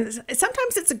 Again,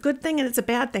 sometimes it's a good thing and it's a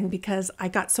bad thing because I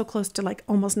got so close to like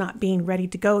almost not being ready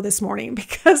to go this morning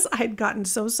because I'd gotten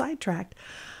so sidetracked.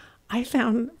 I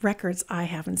found records I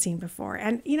haven't seen before.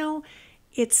 And,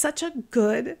 it's such a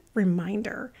good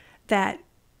reminder that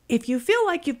if you feel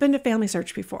like you've been to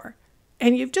FamilySearch before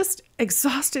and you've just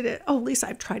exhausted it, oh, Lisa,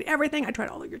 I've tried everything. I tried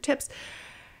all of your tips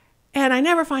and I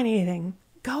never find anything.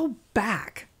 Go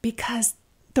back because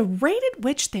the rate at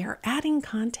which they are adding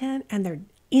content and they're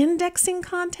indexing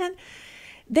content,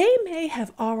 they may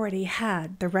have already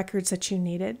had the records that you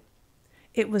needed.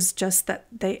 It was just that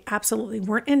they absolutely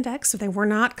weren't indexed, so they were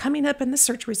not coming up in the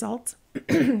search results.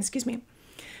 Excuse me.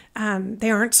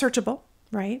 They aren't searchable,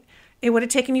 right? It would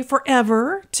have taken you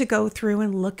forever to go through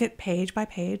and look at page by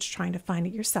page trying to find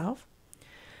it yourself.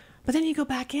 But then you go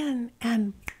back in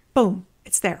and boom,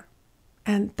 it's there.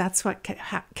 And that's what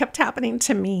kept happening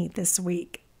to me this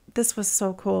week. This was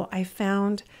so cool. I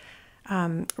found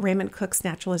Raymond Cooke's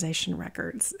naturalization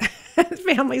records at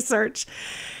FamilySearch.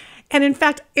 And in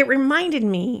fact, it reminded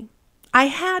me, I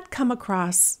had come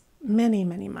across many,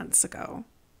 many months ago,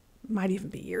 might even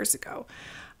be years ago,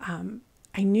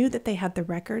 I knew that they had the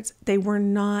records. They were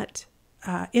not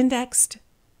indexed,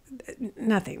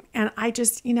 nothing. And I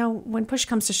just, when push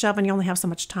comes to shove and you only have so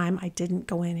much time, I didn't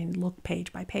go in and look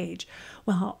page by page.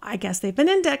 Well, I guess they've been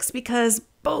indexed because,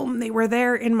 boom, they were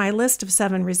there in my list of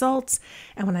 7 results.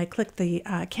 And when I clicked the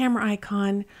camera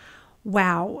icon,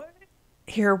 wow,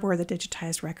 here were the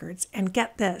digitized records. And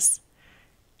get this,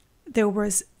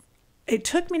 it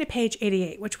took me to page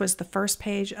 88, which was the first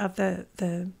page of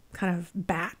the kind of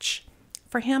batch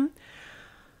for him.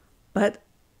 But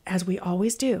as we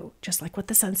always do, just like with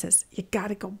the census, you got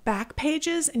to go back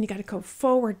pages and you got to go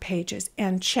forward pages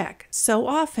and check. So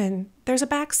often there's a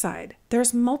backside,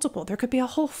 there's multiple, there could be a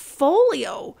whole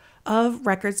folio of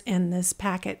records in this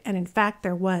packet. And in fact,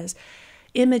 there was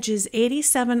images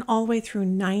 87 all the way through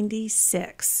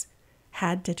 96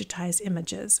 had digitized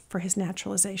images for his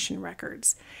naturalization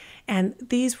records. And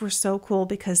these were so cool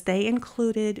because they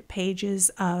included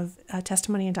pages of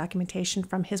testimony and documentation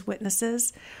from his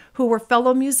witnesses who were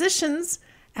fellow musicians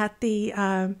at the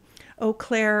Eau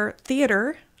Claire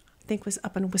Theater, I think was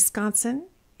up in Wisconsin.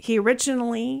 He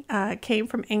originally came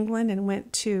from England and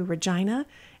went to Regina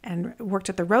and worked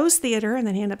at the Rose Theater, and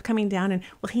then he ended up coming down and,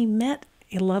 well, he met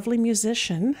a lovely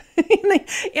musician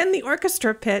in the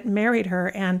orchestra pit, married her,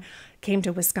 and came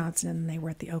to Wisconsin, and they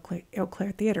were at the Eau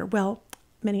Claire Theater. Well,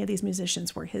 many of these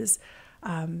musicians were his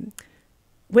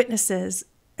witnesses.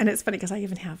 And it's funny because I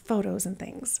even have photos and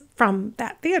things from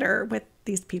that theater with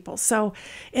these people. So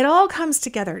it all comes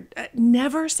together.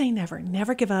 Never say never.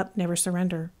 Never give up. Never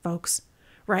surrender, folks.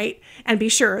 Right? And be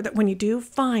sure that when you do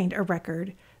find a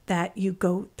record that you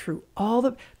go through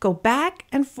go back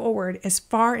and forward as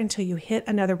far until you hit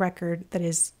another record that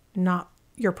is not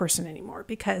your person anymore,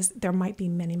 because there might be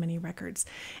many, many records.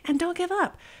 And don't give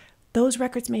up. Those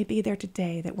records may be there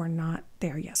today that were not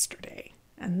there yesterday.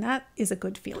 And that is a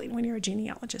good feeling when you're a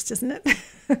genealogist, isn't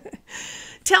it?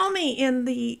 Tell me in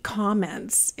the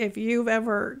comments if you've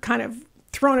ever kind of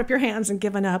thrown up your hands and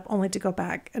given up only to go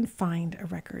back and find a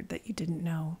record that you didn't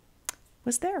know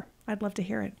was there. I'd love to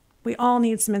hear it. We all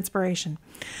need some inspiration.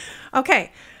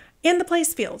 Okay, in the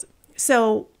place field.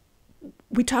 So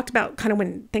we talked about kind of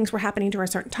when things were happening during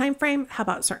a certain time frame. How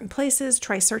about certain places?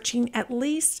 Try searching at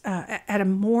least at a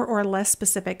more or less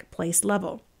specific place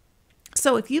level.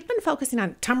 So if you've been focusing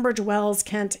on Tunbridge Wells,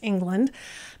 Kent, England,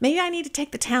 maybe I need to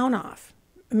take the town off.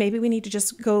 Maybe we need to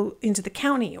just go into the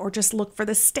county, or just look for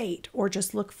the state, or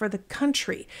just look for the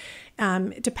country.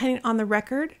 Depending on the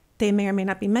record, they may or may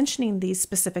not be mentioning these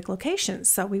specific locations.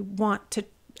 So we want to,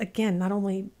 again, not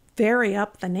only vary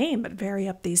up the name, but vary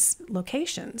up these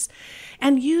locations.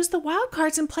 And use the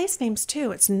wildcards and place names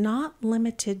too. It's not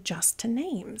limited just to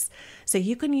names. So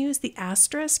you can use the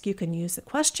asterisk, you can use the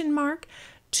question mark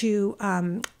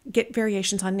to get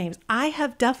variations on names. I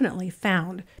have definitely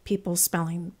found people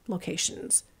spelling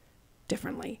locations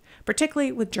differently,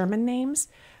 particularly with German names.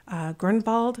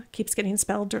 Grunwald keeps getting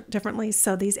spelled differently.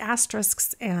 So these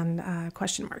asterisks and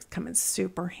question marks come in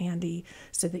super handy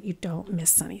so that you don't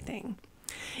miss anything.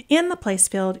 In the place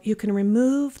field, you can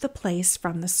remove the place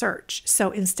from the search.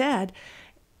 So instead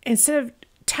of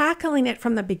tackling it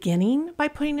from the beginning by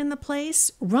putting in the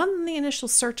place, run the initial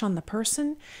search on the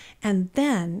person and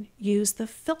then use the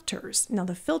filters. Now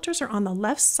the filters are on the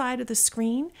left side of the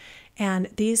screen, and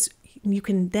these you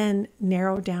can then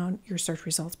narrow down your search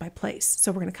results by place.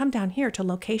 So we're going to come down here to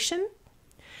location.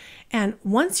 And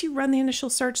once you run the initial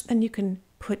search, then you can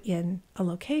put in a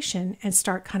location and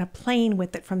start kind of playing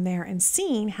with it from there and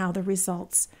seeing how the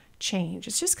results change.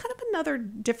 It's just kind of another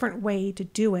different way to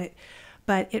do it,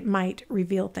 but it might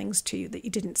reveal things to you that you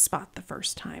didn't spot the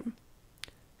first time.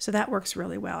 So that works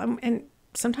really well. And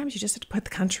sometimes you just have to put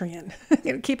the country in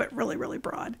and keep it really, really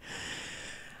broad.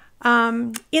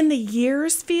 In the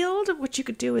years field, what you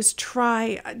could do is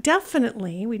try,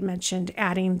 definitely, we mentioned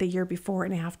adding the year before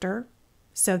and after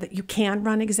so that you can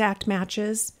run exact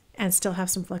matches and still have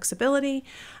some flexibility,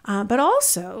 but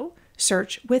also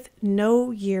search with no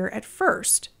year at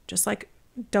first. Just like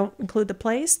don't include the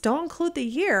place, don't include the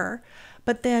year,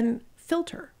 but then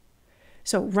filter.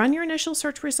 So run your initial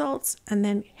search results and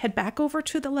then head back over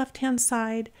to the left-hand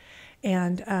side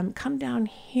and come down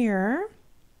here.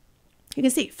 You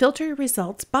can see filter your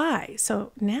results by.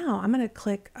 So now I'm going to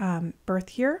click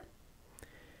birth year.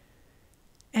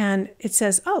 And it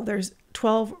says, oh, there's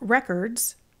 12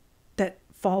 records that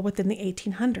fall within the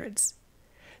 1800s.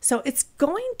 So it's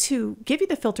going to give you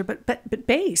the filter, but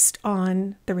based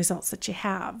on the results that you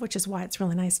have, which is why it's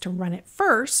really nice to run it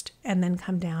first and then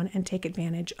come down and take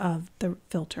advantage of the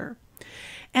filter.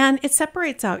 And it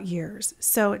separates out years.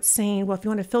 So it's saying, well, if you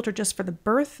want to filter just for the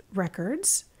birth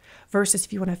records, versus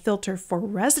if you want to filter for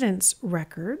residence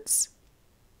records.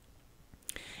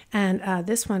 And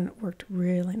this one worked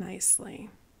really nicely.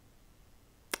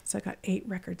 So I got 8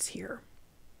 records here.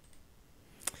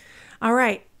 All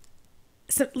right.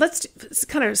 So let's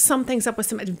kind of sum things up with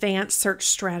some advanced search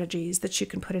strategies that you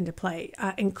can put into play.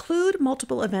 Include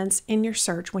multiple events in your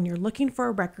search when you're looking for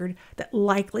a record that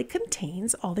likely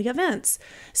contains all the events.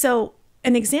 So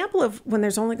an example of when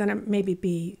there's only going to maybe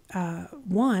be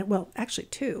one, well, actually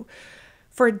 2.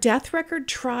 For a death record,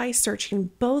 try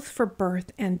searching both for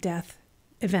birth and death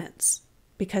events,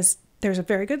 because there's a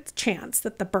very good chance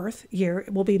that the birth year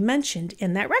will be mentioned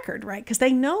in that record, right? Because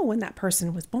they know when that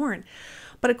person was born.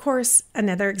 But of course,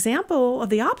 another example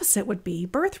of the opposite would be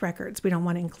birth records. We don't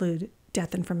want to include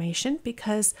death information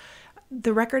because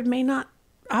the record may not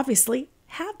obviously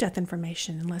have death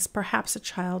information unless perhaps a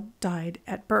child died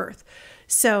at birth.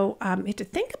 So you have to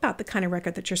think about the kind of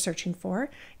record that you're searching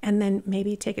for, and then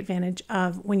maybe take advantage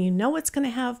of when you know it's going to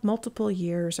have multiple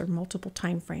years or multiple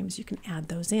time frames, you can add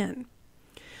those in.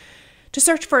 To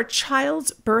search for a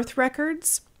child's birth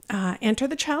records, enter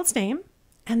the child's name,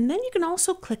 and then you can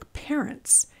also click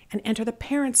parents and enter the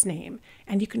parent's name.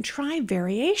 And you can try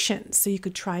variations. So you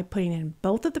could try putting in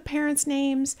both of the parents'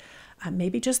 names,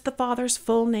 maybe just the father's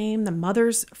full name, the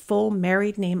mother's full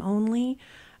married name only,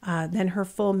 then her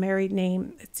full married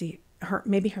name. Let's see,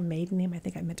 maybe her maiden name. I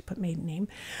think I meant to put maiden name.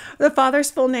 The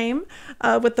father's full name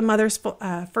with the mother's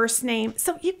first name.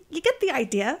 So you get the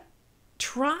idea.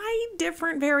 Try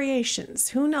different variations.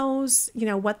 Who knows,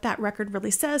 what that record really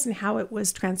says and how it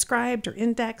was transcribed or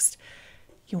indexed.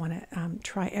 You want to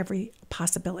try every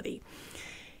possibility.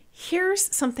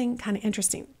 Here's something kind of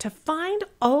interesting. To find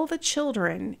all the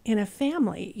children in a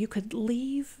family, you could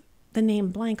leave the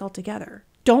name blank altogether.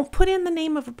 Don't put in the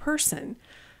name of a person.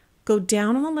 Go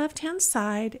down on the left-hand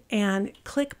side and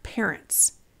click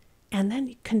parents. And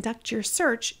then conduct your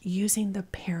search using the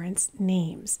parents'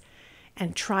 names.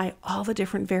 And try all the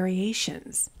different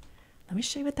variations. Let me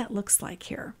show you what that looks like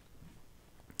here.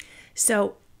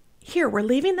 So here we're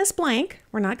leaving this blank.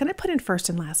 We're not going to put in first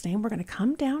and last name. We're going to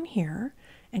come down here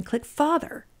and click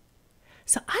father.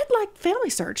 So I'd like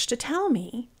FamilySearch to tell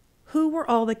me who were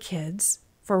all the kids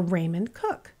for Raymond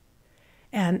Cooke.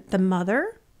 And the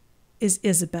mother is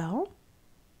Isabel.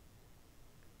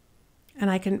 And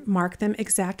I can mark them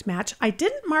exact match. I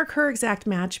didn't mark her exact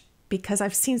match because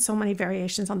I've seen so many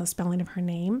variations on the spelling of her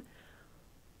name.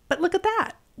 But look at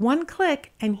that. One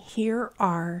click, and here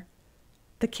are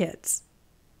the kids.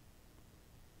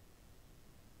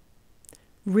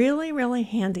 Really, really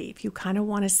handy if you kind of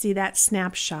want to see that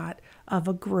snapshot of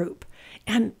a group.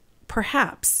 And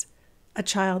perhaps a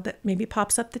child that maybe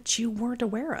pops up that you weren't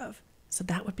aware of. So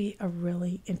that would be a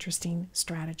really interesting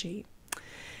strategy.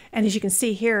 And as you can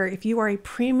see here, if you are a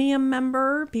premium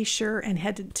member, be sure and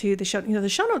head to the show. The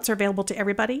show notes are available to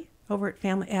everybody over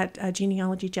at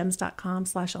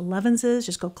genealogygems.com/11s.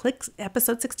 Just go click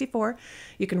episode 64.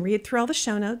 You can read through all the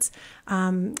show notes.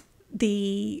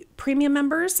 The premium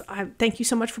members, thank you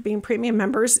so much for being premium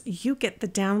members. You get the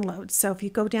download. So if you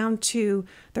go down to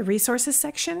the resources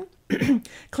section,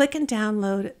 click and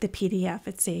download the PDF.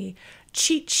 It's a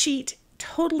cheat sheet,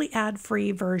 totally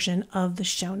ad-free version of the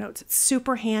show notes. It's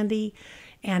super handy,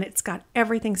 and it's got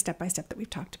everything step-by-step that we've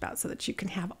talked about so that you can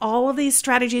have all of these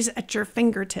strategies at your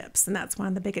fingertips. And that's one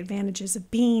of the big advantages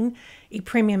of being a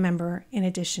premium member, in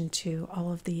addition to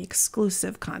all of the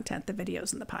exclusive content, the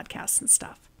videos and the podcasts and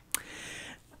stuff.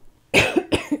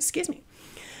 Excuse me.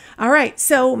 All right,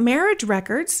 so marriage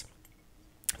records.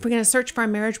 If we're going to search for a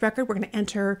marriage record, we're going to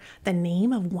enter the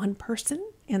name of one person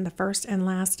in the first and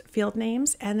last field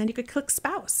names, and then you could click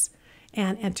spouse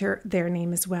and enter their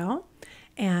name as well.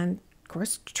 And of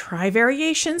course, try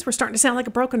variations. We're starting to sound like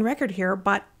a broken record here,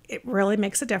 but it really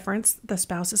makes a difference. The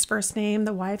spouse's first name,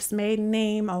 the wife's maiden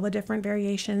name, all the different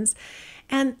variations.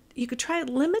 And you could try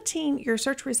limiting your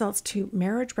search results to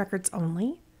marriage records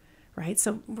only, right?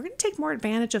 So we're going to take more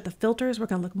advantage of the filters. We're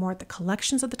going to look more at the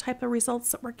collections of the type of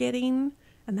results that we're getting,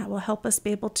 and that will help us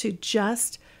be able to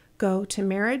just go to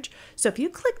marriage. So if you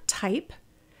click type,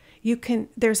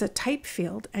 there's a type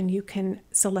field, and you can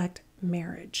select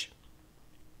marriage.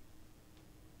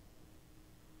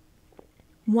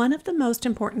 One of the most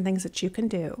important things that you can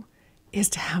do is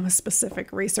to have a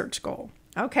specific research goal.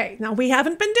 Okay, now we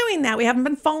haven't been doing that. We haven't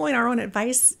been following our own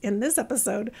advice in this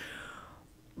episode.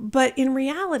 But in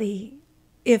reality,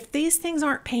 if these things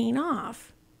aren't paying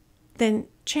off, then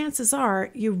chances are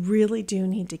you really do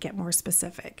need to get more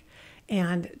specific.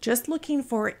 And just looking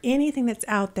for anything that's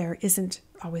out there isn't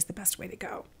always the best way to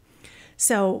go.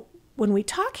 So when we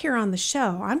talk here on the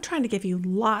show, I'm trying to give you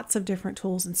lots of different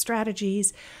tools and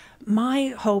strategies.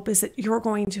 My hope is that you're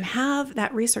going to have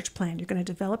that research plan. You're going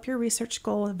to develop your research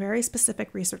goal, a very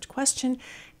specific research question,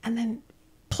 and then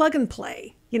plug and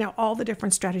play, all the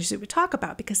different strategies that we talk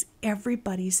about, because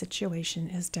everybody's situation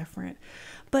is different.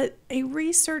 But a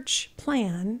research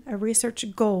plan, a research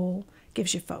goal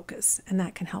gives you focus, and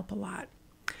that can help a lot.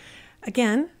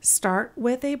 Again, start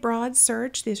with a broad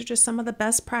search. These are just some of the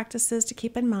best practices to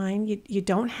keep in mind. You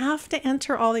don't have to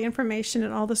enter all the information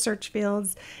in all the search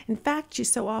fields. In fact, you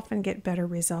so often get better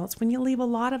results when you leave a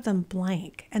lot of them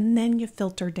blank and then you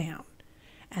filter down.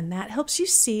 And that helps you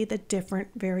see the different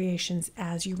variations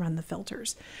as you run the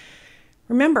filters.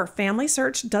 Remember,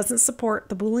 FamilySearch doesn't support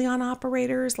the Boolean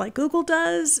operators like Google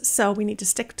does, so we need to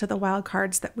stick to the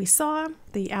wildcards that we saw,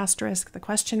 the asterisk, the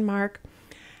question mark.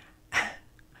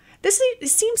 It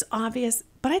seems obvious,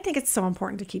 but I think it's so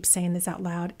important to keep saying this out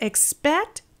loud.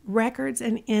 Expect records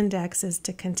and indexes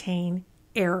to contain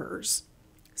errors,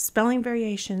 spelling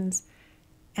variations,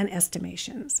 and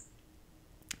estimations.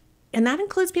 And that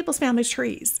includes people's family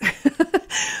trees.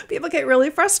 People get really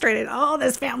frustrated. Oh,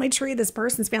 this family tree, this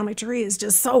person's family tree is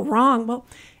just so wrong. Well,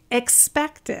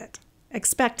 expect it.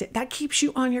 Expect it. That keeps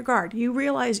you on your guard. You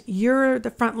realize you're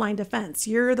the frontline defense.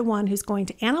 You're the one who's going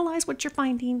to analyze what you're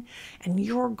finding, and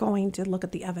you're going to look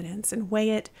at the evidence and weigh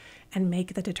it and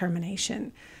make the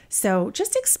determination. So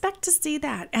just expect to see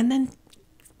that, and then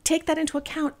take that into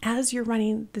account as you're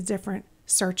running the different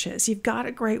searches. You've got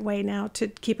a great way now to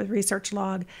keep a research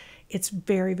log. It's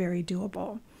very, very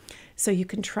doable. So you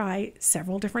can try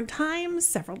several different times,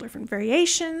 several different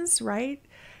variations, right?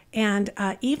 And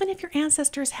even if your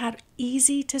ancestors had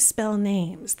easy to spell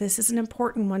names, this is an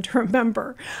important one to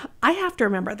remember. I have to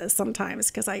remember this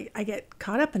sometimes because I get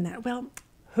caught up in that. Well,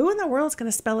 who in the world is going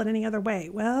to spell it any other way?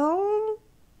 Well,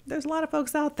 there's a lot of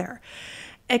folks out there.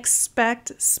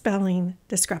 Expect spelling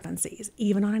discrepancies,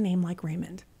 even on a name like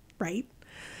Raymond, right?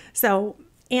 So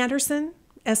Anderson,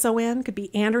 S-O-N, could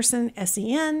be Anderson,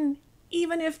 S-E-N.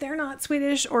 Even if they're not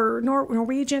Swedish or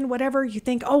Norwegian, whatever, you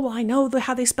think, oh, well, I know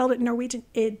how they spelled it in Norwegian.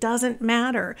 It doesn't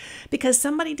matter, because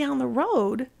somebody down the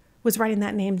road was writing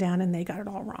that name down and they got it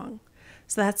all wrong.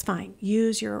 So that's fine.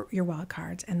 Use your wild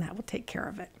cards and that will take care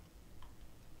of it.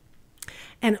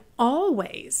 And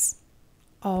always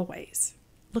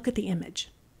look at the image,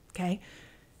 okay?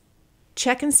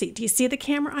 Check and see. Do you see the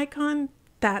camera icon?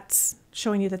 That's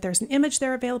showing you that there's an image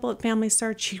there available at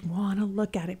FamilySearch. You want to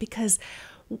look at it, because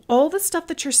all the stuff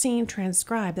that you're seeing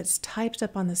transcribed that's typed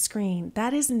up on the screen,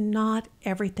 that is not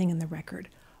everything in the record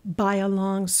by a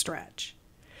long stretch.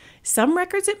 Some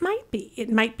records it might be. It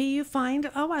might be you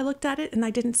find, oh, I looked at it and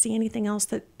I didn't see anything else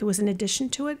that was in addition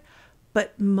to it,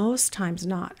 but most times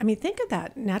not. I mean, think of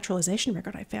that naturalization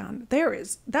record I found.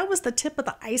 That was the tip of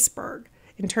the iceberg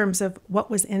in terms of what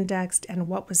was indexed and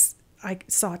what I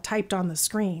saw typed on the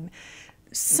screen.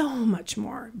 So much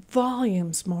more,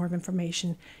 volumes more of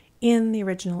information in the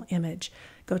original image.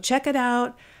 Go check it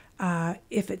out.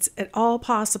 If it's at all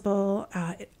possible,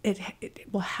 it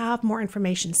will have more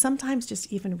information, sometimes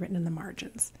just even written in the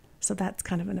margins. So that's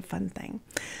kind of a fun thing.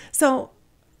 So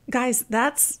guys,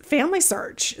 that's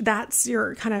FamilySearch. That's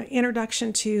your kind of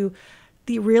introduction to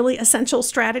the really essential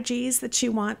strategies that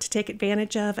you want to take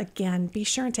advantage of. Again, be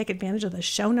sure and take advantage of the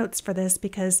show notes for this,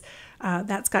 because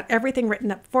that's got everything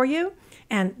written up for you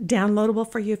and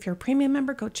downloadable for you. If you're a premium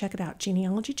member, go check it out,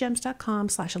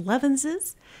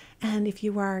 genealogygems.com/11s. And if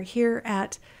you are here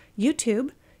at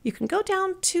YouTube, you can go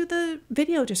down to the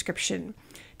video description.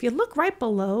 If you look right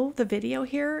below the video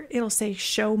here, it'll say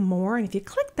show more. And if you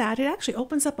click that, it actually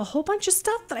opens up a whole bunch of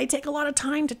stuff that I take a lot of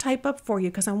time to type up for you,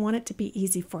 because I want it to be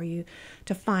easy for you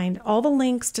to find all the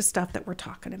links to stuff that we're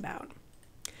talking about.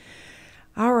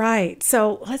 All right,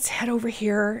 so let's head over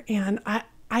here. And I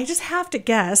just have to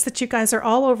guess that you guys are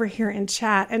all over here in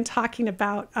chat and talking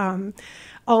about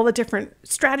all the different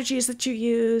strategies that you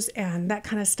use and that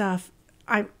kind of stuff.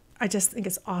 I just think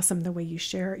it's awesome the way you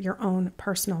share your own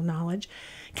personal knowledge.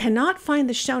 Cannot find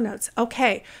the show notes.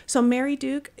 Okay, so Mary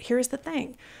Duke, here's the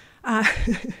thing.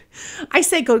 I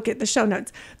say go get the show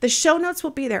notes. The show notes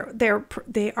will be there.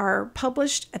 They are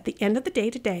published at the end of the day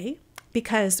today,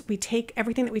 because we take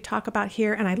everything that we talk about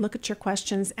here and I look at your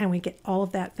questions and we get all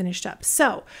of that finished up.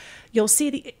 So you'll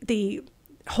see the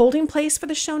holding place for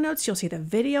the show notes. You'll see the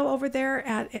video over there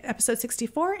at episode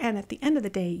 64. And at the end of the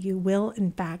day, you will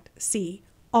in fact see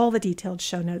all the detailed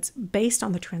show notes based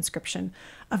on the transcription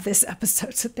of this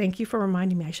episode. So thank you for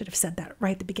reminding me. I should have said that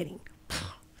right at the beginning.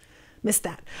 Missed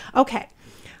that. Okay.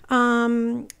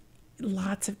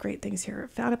 Lots of great things here.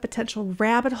 Found a potential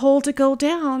rabbit hole to go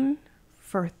down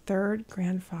for third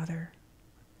grandfather.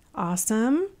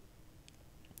 Awesome.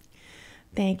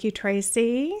 Thank you,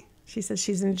 Tracy. She says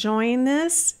she's enjoying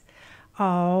this.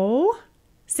 Oh,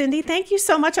 Cindy, thank you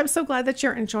so much. I'm so glad that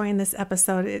you're enjoying this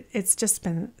episode. It's just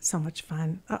been so much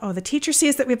fun. Uh-oh, the teacher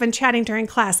sees that we've been chatting during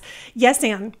class. Yes,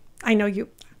 Anne, I know you.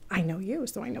 I know you,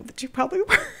 so I know that you probably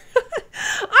were.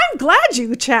 I'm glad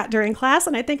you chat during class,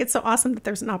 and I think it's so awesome that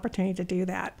there's an opportunity to do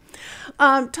that.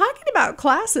 Talking about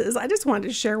classes, I just wanted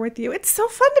to share with you. It's so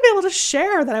fun to be able to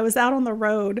share that I was out on the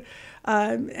road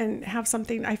and have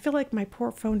something. I feel like my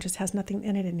poor phone just has nothing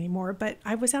in it anymore, but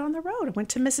I was out on the road. I went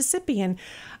to Mississippi, and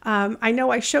I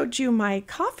know I showed you my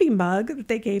coffee mug that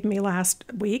they gave me last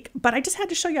week, but I just had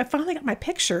to show you. I finally got my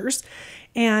pictures,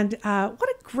 and what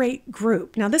a great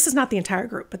group. Now, this is not the entire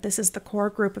group, but this is the core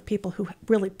group of people who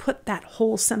really put that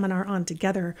whole seminar on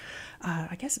together.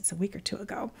 I guess it's a week or two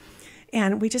ago.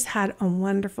 And we just had a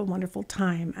wonderful, wonderful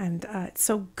time. And it's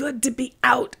so good to be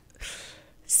out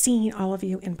seeing all of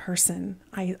you in person.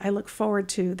 I look forward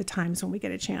to the times when we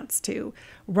get a chance to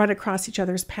run across each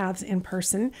other's paths in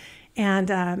person. And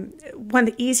one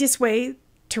of the easiest way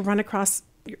to run across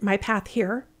my path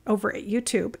here over at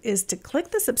YouTube is to click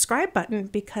the subscribe button,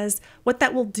 because what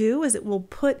that will do is it will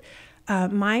put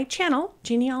my channel,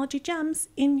 Genealogy Gems,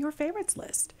 in your favorites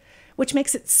list, which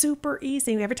makes it super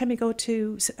easy. Every time you go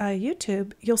to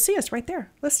YouTube, you'll see us right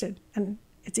there listed, and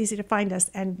it's easy to find us,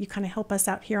 and you kind of help us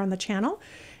out here on the channel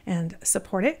and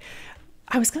support it.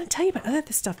 I was going to tell you about other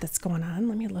stuff that's going on.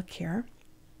 Let me look here.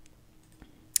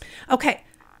 Okay,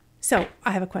 so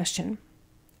I have a question.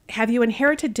 Have you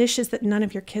inherited dishes that none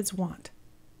of your kids want?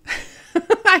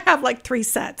 I have like 3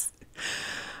 sets.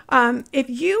 If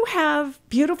you have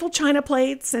beautiful china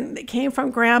plates and they came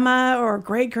from grandma or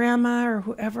great grandma or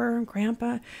whoever,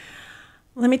 grandpa,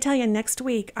 let me tell you, next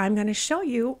week, I'm going to show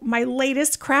you my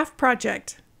latest craft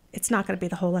project. It's not going to be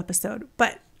the whole episode,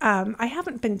 but I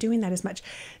haven't been doing that as much.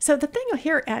 So the thing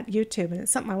here at YouTube, and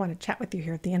it's something I want to chat with you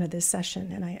here at the end of this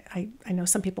session, and I know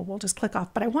some people will just click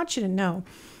off, but I want you to know,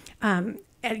 at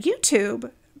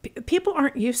YouTube, people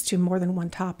aren't used to more than one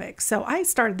topic. So I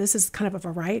started this as kind of a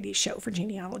variety show for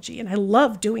genealogy, and I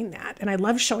love doing that. And I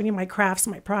love showing you my crafts,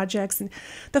 my projects, and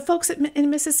the folks in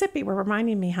Mississippi were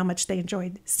reminding me how much they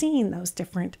enjoyed seeing those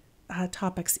different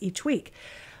topics each week.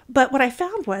 But what I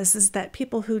found is that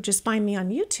people who just find me on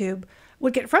YouTube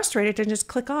would get frustrated and just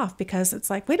click off, because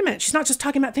it's like, wait a minute, she's not just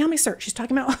talking about FamilySearch, she's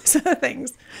talking about all these other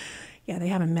things. Yeah, they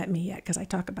haven't met me yet because I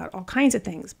talk about all kinds of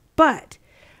things. But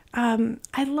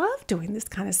I love doing this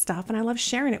kind of stuff, and I love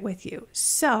sharing it with you.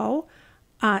 So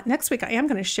next week, I am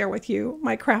going to share with you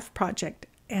my craft project,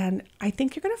 and I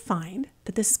think you're going to find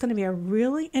that this is going to be a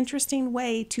really interesting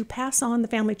way to pass on the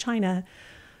family china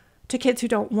to kids who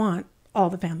don't want all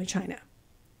the family china.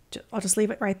 I'll just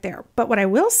leave it right there. But what I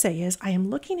will say is I am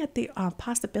looking at the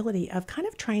possibility of kind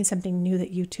of trying something new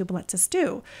that YouTube lets us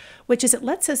do, which is it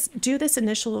lets us do this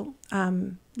initial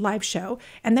live show,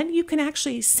 and then you can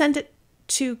actually send it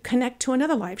to connect to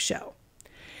another live show.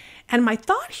 And my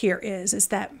thought here is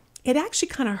that it actually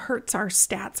kind of hurts our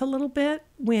stats a little bit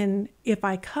when, if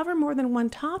I cover more than one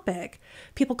topic,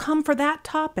 people come for that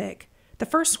topic, the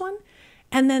first one,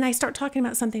 and then I start talking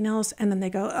about something else, and then they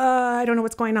go, I don't know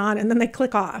what's going on, and then they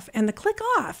click off. And the click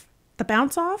off, the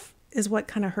bounce off, is what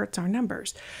kind of hurts our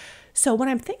numbers. So what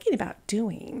I'm thinking about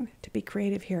doing, to be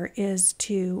creative here, is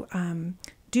to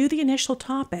do the initial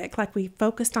topic like we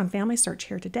focused on FamilySearch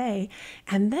here today.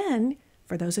 And then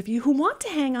for those of you who want to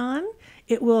hang on,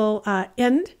 it will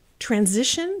end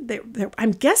transition.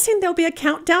 I'm guessing there'll be a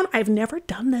countdown. I've never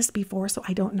done this before, so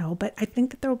I don't know, but I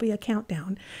think that there will be a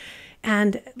countdown,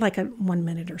 and like a 1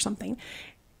 minute or something.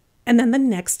 And then the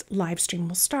next live stream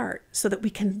will start, so that we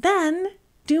can then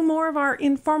do more of our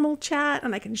informal chat,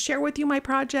 and I can share with you my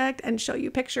project and show you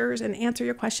pictures and answer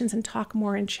your questions and talk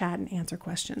more in chat and answer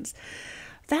questions.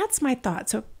 That's my thought.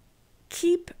 So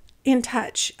keep in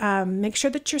touch. Make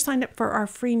sure that you're signed up for our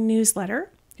free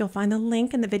newsletter. You'll find the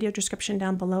link in the video description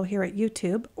down below here at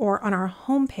YouTube, or on our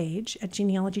homepage at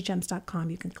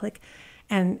genealogygems.com. You can click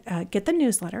and get the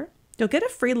newsletter. You'll get a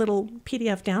free little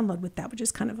PDF download with that, which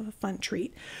is kind of a fun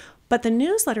treat. But the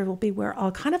newsletter will be where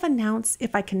I'll kind of announce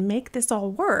if I can make this all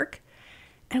work,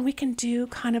 and we can do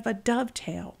kind of a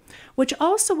dovetail, which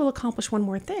also will accomplish one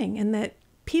more thing, in that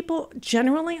people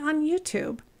generally on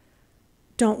YouTube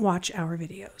don't watch our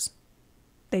videos.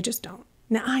 They just don't.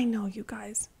 Now, I know you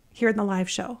guys here in the live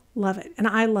show love it, and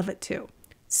I love it too.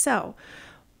 So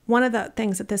one of the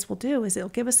things that this will do is it'll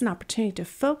give us an opportunity to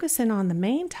focus in on the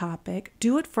main topic,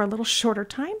 do it for a little shorter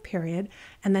time period,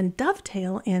 and then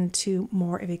dovetail into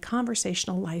more of a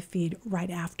conversational live feed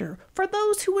right after, for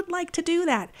those who would like to do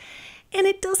that. And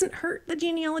it doesn't hurt the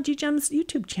Genealogy Gems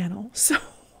YouTube channel. So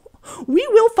we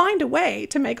will find a way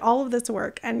to make all of this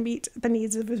work and meet the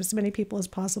needs of as many people as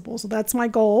possible. So that's my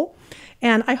goal.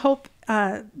 And I hope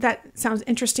that sounds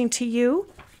interesting to you.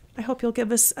 I hope you'll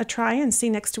give us a try and see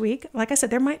next week. Like I said,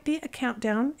 there might be a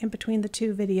countdown in between the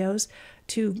two videos,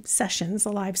 two sessions,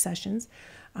 the live sessions.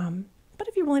 But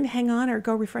if you're willing to hang on or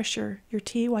go refresh your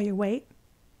tea while you wait,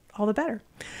 all the better.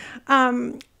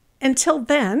 Until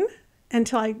then,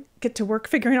 until I get to work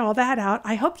figuring all that out,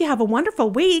 I hope you have a wonderful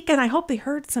week, and I hope you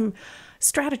heard some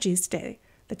strategies today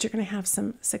that you're going to have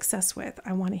some success with.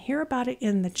 I want to hear about it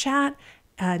in the chat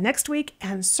next week,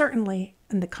 and certainly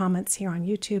in the comments here on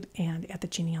YouTube and at the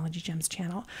Genealogy Gems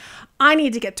channel. I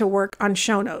need to get to work on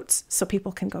show notes so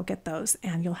people can go get those,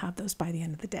 and you'll have those by the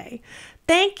end of the day.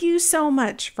 Thank you so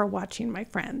much for watching, my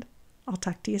friend. I'll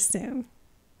talk to you soon.